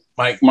know him,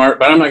 Mike Mark,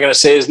 but I'm not going to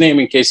say his name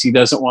in case he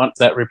doesn't want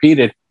that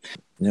repeated.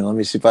 Let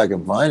me see if I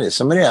can find it.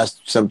 Somebody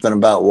asked something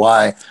about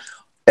why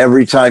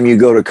every time you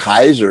go to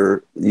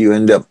Kaiser, you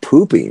end up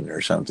pooping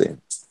or something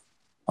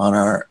on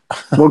our.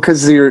 Well,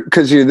 because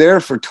you're there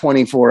for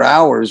 24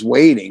 hours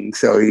waiting,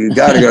 so you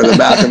got to go to the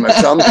bathroom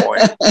at some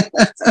point.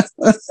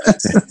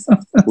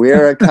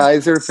 We're a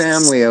Kaiser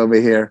family over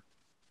here.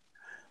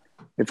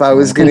 If I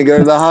was going to go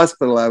to the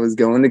hospital, I was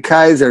going to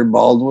Kaiser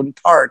Baldwin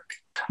Park.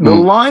 The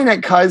line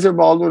at Kaiser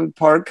Baldwin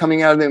Park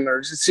coming out of the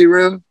emergency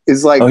room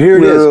is like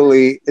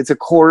literally, it's a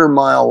quarter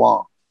mile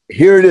long.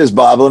 Here it is,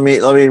 Bob. Let me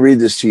read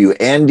this to you.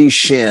 Andy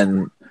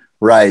Shin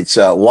writes,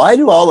 why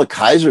do all the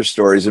Kaiser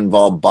stories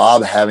involve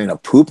Bob having a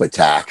poop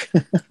attack?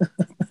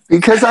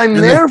 Because I'm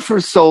there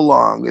for so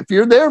long. If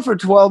you're there for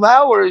 12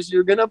 hours,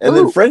 you're going to poop. And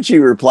then Frenchie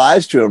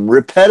replies to him,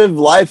 repetitive,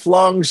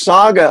 lifelong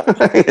saga.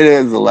 It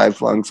is a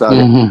lifelong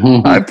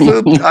saga. I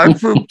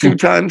pooped 2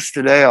 times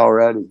today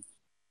already.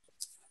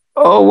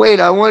 Oh, wait,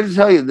 I wanted to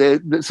tell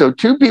you. So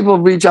 2 people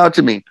reach out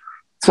to me.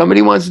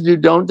 Somebody wants to do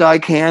Don't Die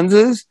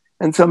Kansas,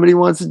 and somebody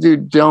wants to do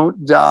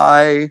Don't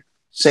Die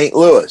St.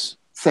 Louis.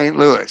 St.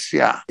 Louis,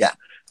 yeah. Yeah.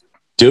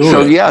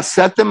 Yeah,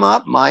 set them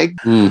up, Mike.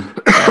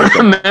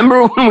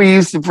 Remember when we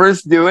used to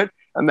first do it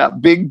on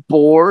that big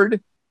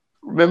board?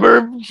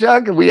 Remember,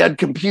 Chuck? We had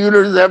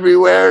computers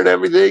everywhere and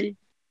everything.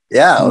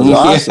 Yeah, it was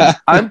awesome. Yeah.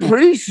 I'm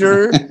pretty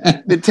sure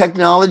the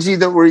technology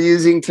that we're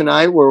using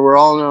tonight, where we're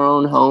all in our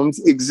own homes,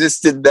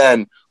 existed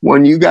then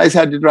when you guys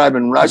had to drive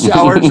in rush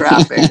hour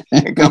traffic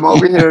and come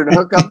over here and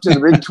hook up to the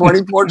big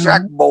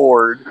 24-track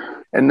board.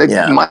 And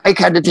Mike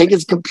had to take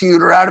his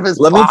computer out of his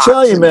box. Let me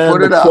tell you, man,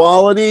 the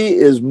quality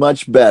is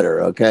much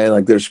better. Okay,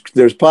 like there's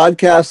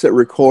podcasts that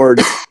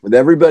record with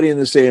everybody in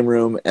the same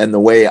room, and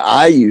the way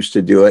I used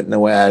to do it, and the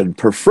way I'd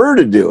prefer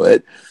to do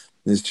it,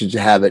 is to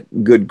have it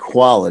good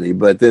quality.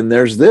 But then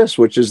there's this,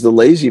 which is the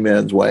lazy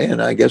man's way,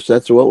 and I guess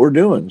that's what we're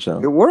doing. So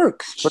it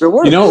works. But it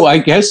works.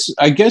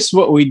 I guess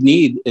what we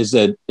need is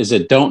a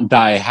Don't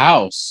Die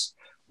house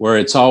where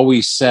it's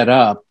always set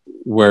up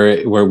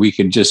where we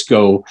could just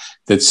go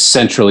that's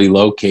centrally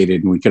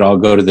located and we could all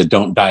go to the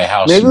Don't Die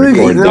house Maybe and we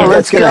record could- there. no, That's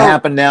let's going to go.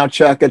 happen now,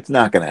 Chuck. It's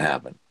not going to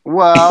happen.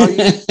 Well,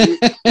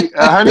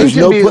 There's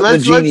no putting the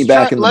genie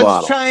back in the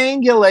bottle. Let's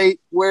triangulate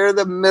where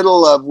the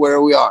middle of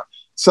where we are.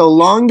 So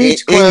Long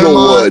Beach,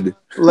 Claremont,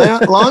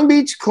 Inglewood. Long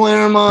Beach,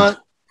 Claremont,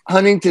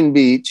 Huntington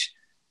Beach.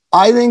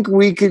 I think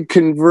we could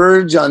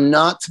converge on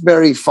Knott's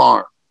Berry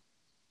Farm.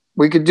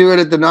 We could do it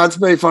at the Knott's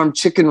Berry Farm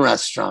Chicken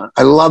Restaurant.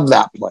 I love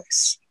that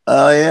place.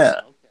 Oh,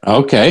 yeah.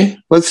 Okay.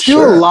 Let's do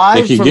Sure. a live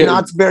They could from get-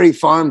 Knott's Berry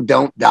Farm.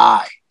 Don't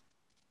die.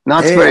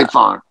 Knott's Yeah. Berry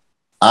Farm.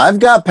 I've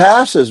got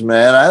passes,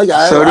 man. I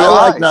So do I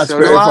I. like Knott's So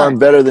do Berry I. Farm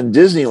better than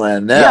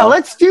Disneyland now. Yeah,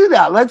 let's do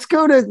that. Let's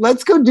go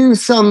do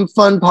some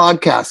fun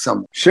podcast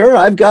somewhere. Sure,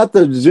 I've got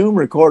the Zoom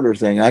recorder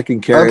thing. I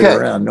can carry Okay. it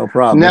around. No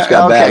problem. It's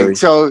got batteries.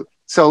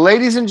 So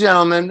ladies and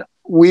gentlemen,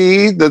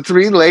 we, the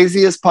three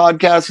laziest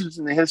podcasters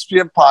in the history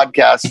of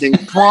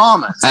podcasting,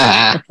 promise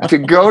to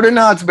go to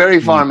Knott's Berry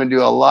Farm and do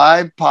a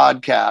live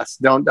podcast,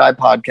 Don't Die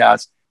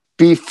podcast,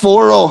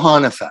 before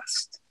Ohana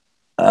Fest.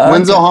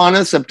 When's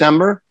Ohana?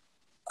 September?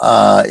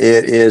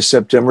 It is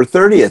September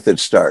 30th. It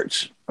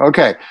starts.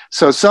 Okay.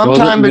 So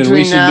sometime then we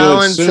between should do now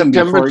it and soon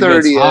September before it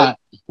gets 30th, hot.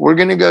 we're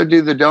going to go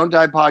do the Don't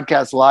Die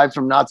podcast live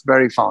from Knott's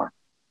Berry Farm.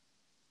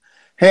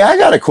 Hey, I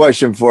got a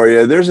question for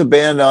you. There's a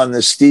band on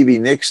this Stevie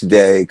Nicks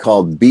Day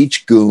called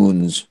Beach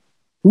Goons.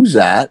 Who's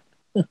that?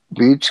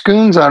 Beach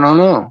Goons? I don't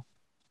know.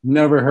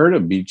 Never heard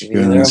of Beach Neither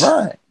Goons, have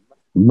I.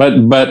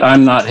 but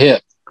I'm not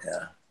hip.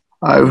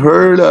 I've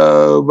heard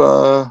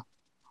of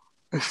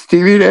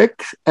Stevie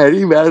Nicks,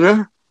 Eddie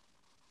Vedder.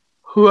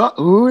 Who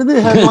are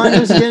the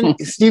headliners again?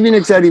 Stevie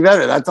Nicks, Eddie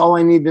Vedder. That's all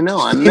I need to know.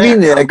 I'm Stevie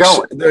there. I'm Nicks.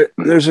 going.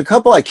 There's a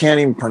couple I can't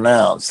even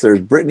pronounce. There's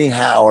Brittany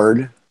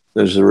Howard.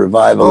 There's a Well,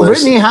 revivalist.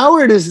 Brittany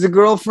Howard is the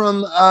girl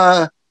from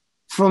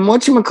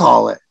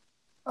whatchamacallit.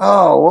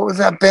 Oh, what was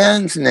that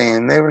band's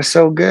name? They were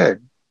so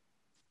good.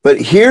 But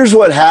here's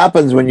what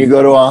happens when you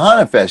go to a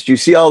Ohana Fest. You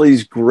see all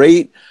these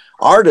great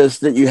artists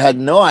that you had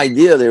no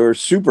idea they were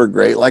super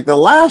great. Like the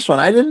last one,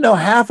 I didn't know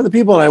half of the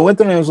people, and I went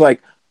there and I was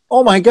like,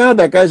 oh my God,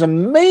 that guy's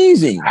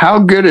amazing. How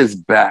good is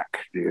Beck,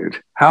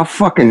 dude? How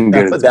fucking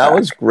good is That Beck?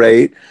 was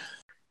great.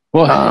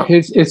 Well,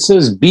 it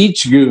says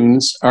Beach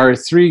Goons are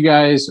three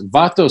guys,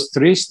 Vatos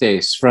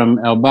Tristes from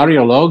El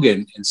Barrio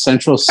Logan in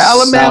central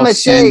Alabama South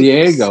Shakes. San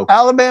Diego.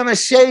 Alabama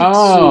Shakes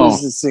Oh.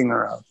 was the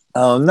singer of.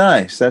 Oh,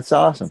 nice. That's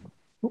awesome.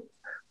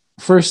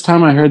 First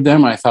time I heard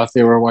them, I thought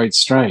they were White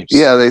Stripes.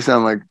 Yeah, they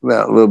sound like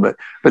that a little bit.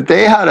 But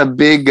they had a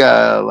big,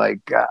 I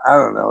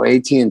don't know,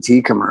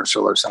 AT&T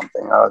commercial or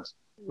something. I was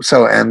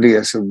so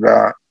envious of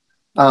that.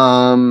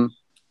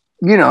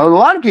 You know, a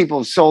lot of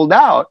people sold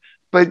out,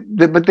 but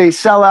they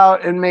sell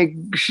out and make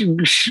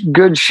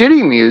good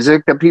shitty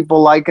music that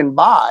people like and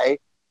buy,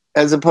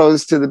 as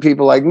opposed to the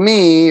people like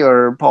me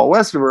or Paul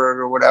Westerberg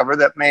or whatever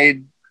that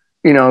made,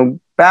 you know,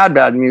 bad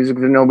music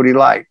that nobody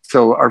liked.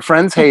 So our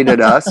friends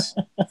hated us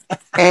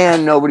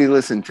and nobody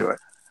listened to it.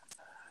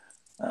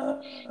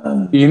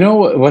 You know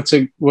what's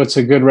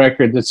a good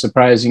record that's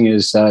surprising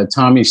is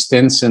Tommy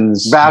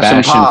Stinson's Bash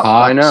and Pop.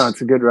 Pops. I know,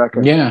 it's a good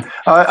record. Yeah.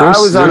 I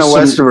was on a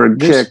there's some- Westerberg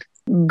there's- kick.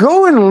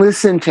 Go and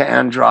listen to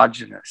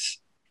Androgynous.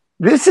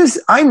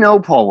 I know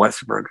Paul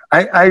Westerberg.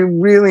 I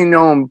really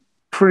know him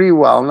pretty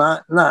well.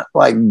 Not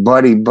like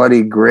buddy,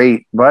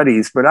 great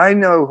buddies, but I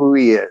know who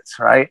he is,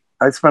 right?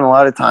 I spent a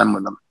lot of time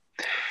with him.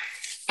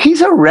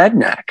 He's a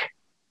redneck.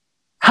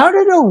 How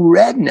did a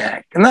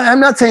redneck, and I'm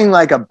not saying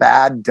like a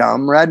bad,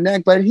 dumb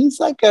redneck, but he's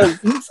like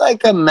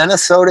a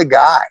Minnesota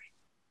guy.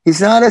 He's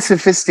not a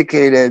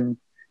sophisticated,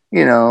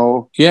 you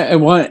know. Yeah,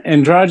 and what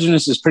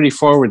Androgynous is pretty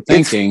forward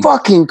thinking It's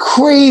fucking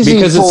crazy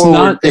because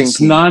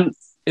forward-thinking.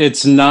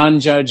 it's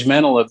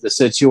non-judgmental of the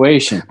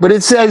situation. But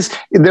it says,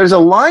 there's a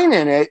line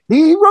in it.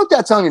 He wrote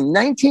that song in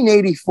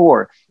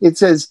 1984. It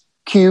says,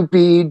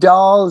 Cupid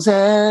dolls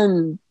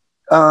and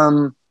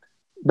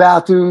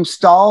bathroom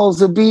stalls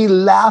will be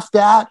laughed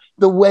at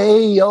the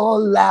way you're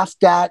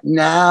laughed at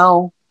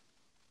now.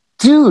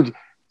 Dude,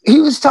 he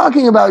was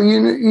talking about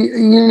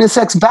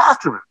unisex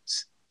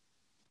bathrooms.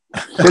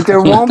 That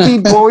there won't be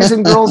boys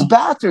and girls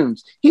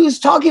bathrooms. He was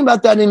talking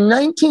about that in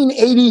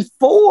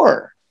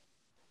 1984.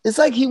 It's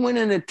like he went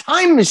in a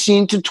time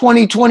machine to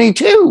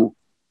 2022.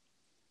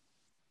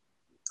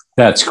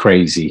 That's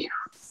crazy.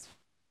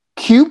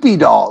 Cupid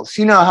dolls.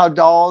 You know how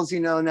dolls,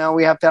 now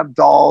we have to have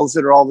dolls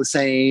that are all the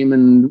same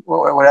and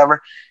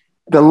whatever.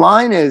 The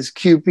line is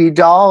Cupid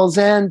dolls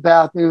and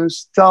bathroom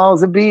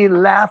stalls will be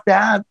laughed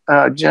at.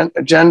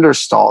 Gender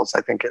stalls,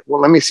 I think. Well,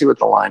 let me see what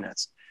the line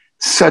is.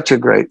 Such a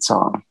great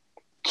song.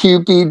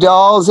 Cupid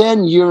dolls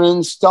and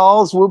urine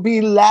stalls will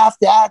be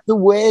laughed at the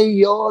way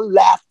you're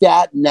laughed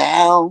at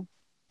now.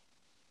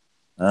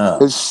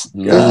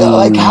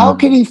 Like, how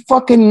could he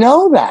fucking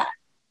know that?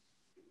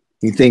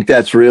 You think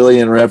that's really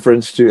in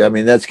reference to, I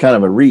mean, that's kind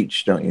of a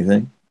reach, don't you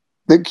think?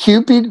 That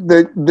Cupid,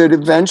 that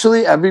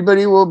eventually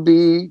everybody will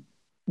be,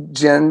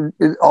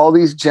 all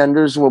these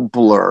genders will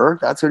blur.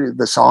 That's what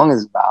the song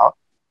is about.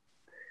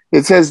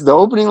 It says the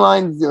opening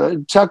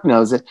line, Chuck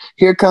knows it.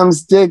 Here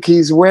comes Dick,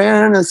 he's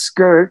wearing a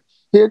skirt.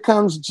 Here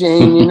comes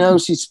Jane, you know,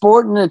 she's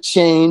sporting a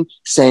chain,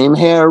 same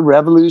hair,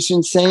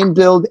 revolution, same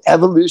build,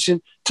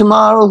 evolution.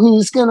 Tomorrow,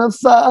 who's gonna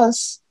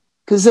fuss?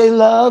 Because they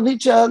love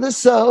each other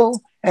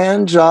so,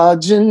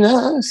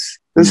 androgynous.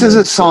 This is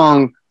a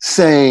song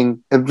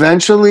saying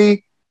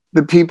eventually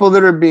the people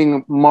that are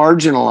being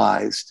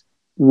marginalized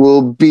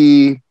will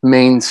be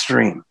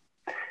mainstream.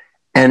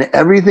 And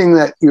everything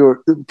that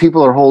your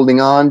people are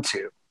holding on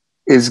to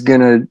is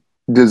gonna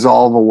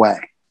dissolve away.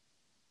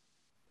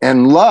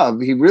 And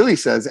love, he really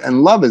says,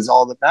 and love is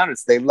all that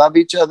matters. They love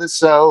each other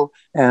so,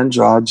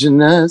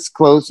 androgynous,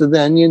 closer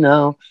than you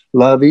know,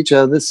 love each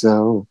other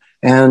so,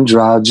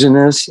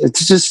 androgynous.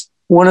 It's just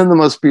one of the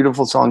most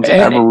beautiful songs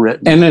ever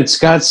written. And it's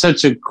got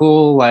such a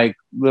cool, like,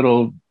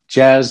 little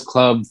jazz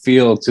club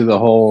feel to the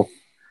whole.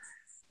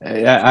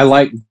 I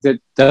like that.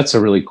 That's a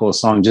really cool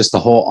song, just the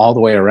whole, all the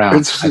way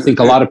around. I think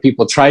a lot of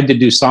people tried to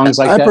do songs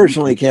like that. I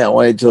personally can't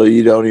wait till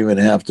you don't even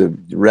have to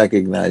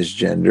recognize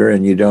gender,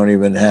 and you don't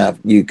even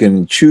you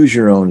can choose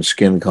your own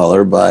skin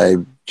color by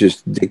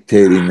just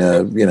dictating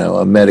a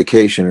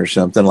medication or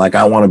something. Like,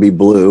 I want to be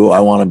blue, I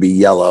want to be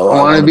yellow,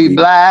 I want to be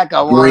black,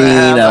 I want green,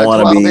 I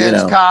want to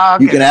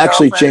be, you can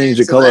actually change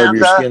the color of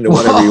your skin to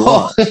whatever you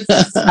want.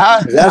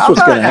 That's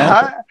what's going to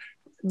happen.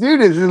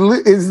 Dude,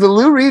 is the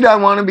Lou Reed "I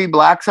Want to Be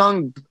Black"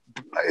 song?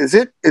 Is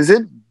it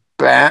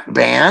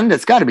banned?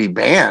 It's got to be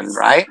banned,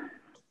 right?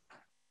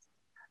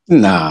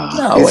 No.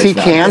 Is he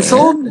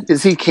canceled? Banned.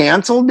 Is he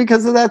canceled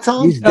because of that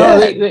song? He's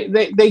dead. No,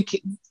 they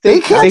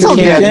canceled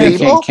dead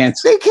people.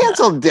 They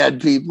canceled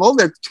dead people.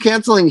 They're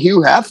canceling Hugh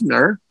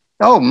Hefner.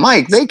 Oh,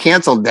 Mike, they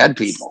canceled dead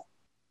people.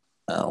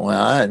 Oh,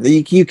 well,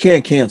 you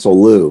can't cancel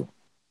Lou.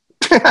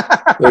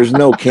 There's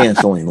no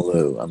canceling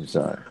Lou. I'm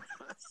sorry.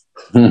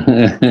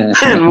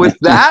 And with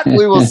that,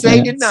 we will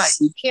say goodnight.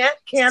 You can't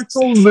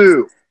cancel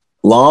Lou.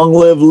 Long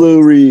live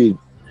Lou Reed.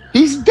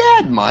 He's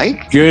dead,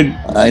 Mike. Good.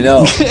 I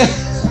know.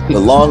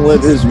 But long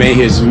live May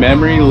his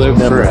memory live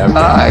forever.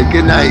 All right.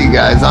 Good night, you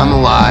guys. On the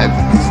live.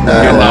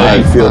 Good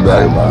night. I feel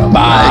better, Bob.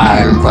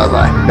 Bye.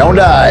 Bye-bye. Don't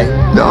die.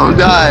 Don't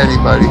die,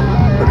 anybody.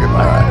 Okay,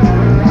 bye.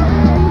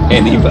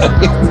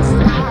 Anybody.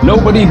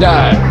 Nobody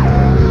died.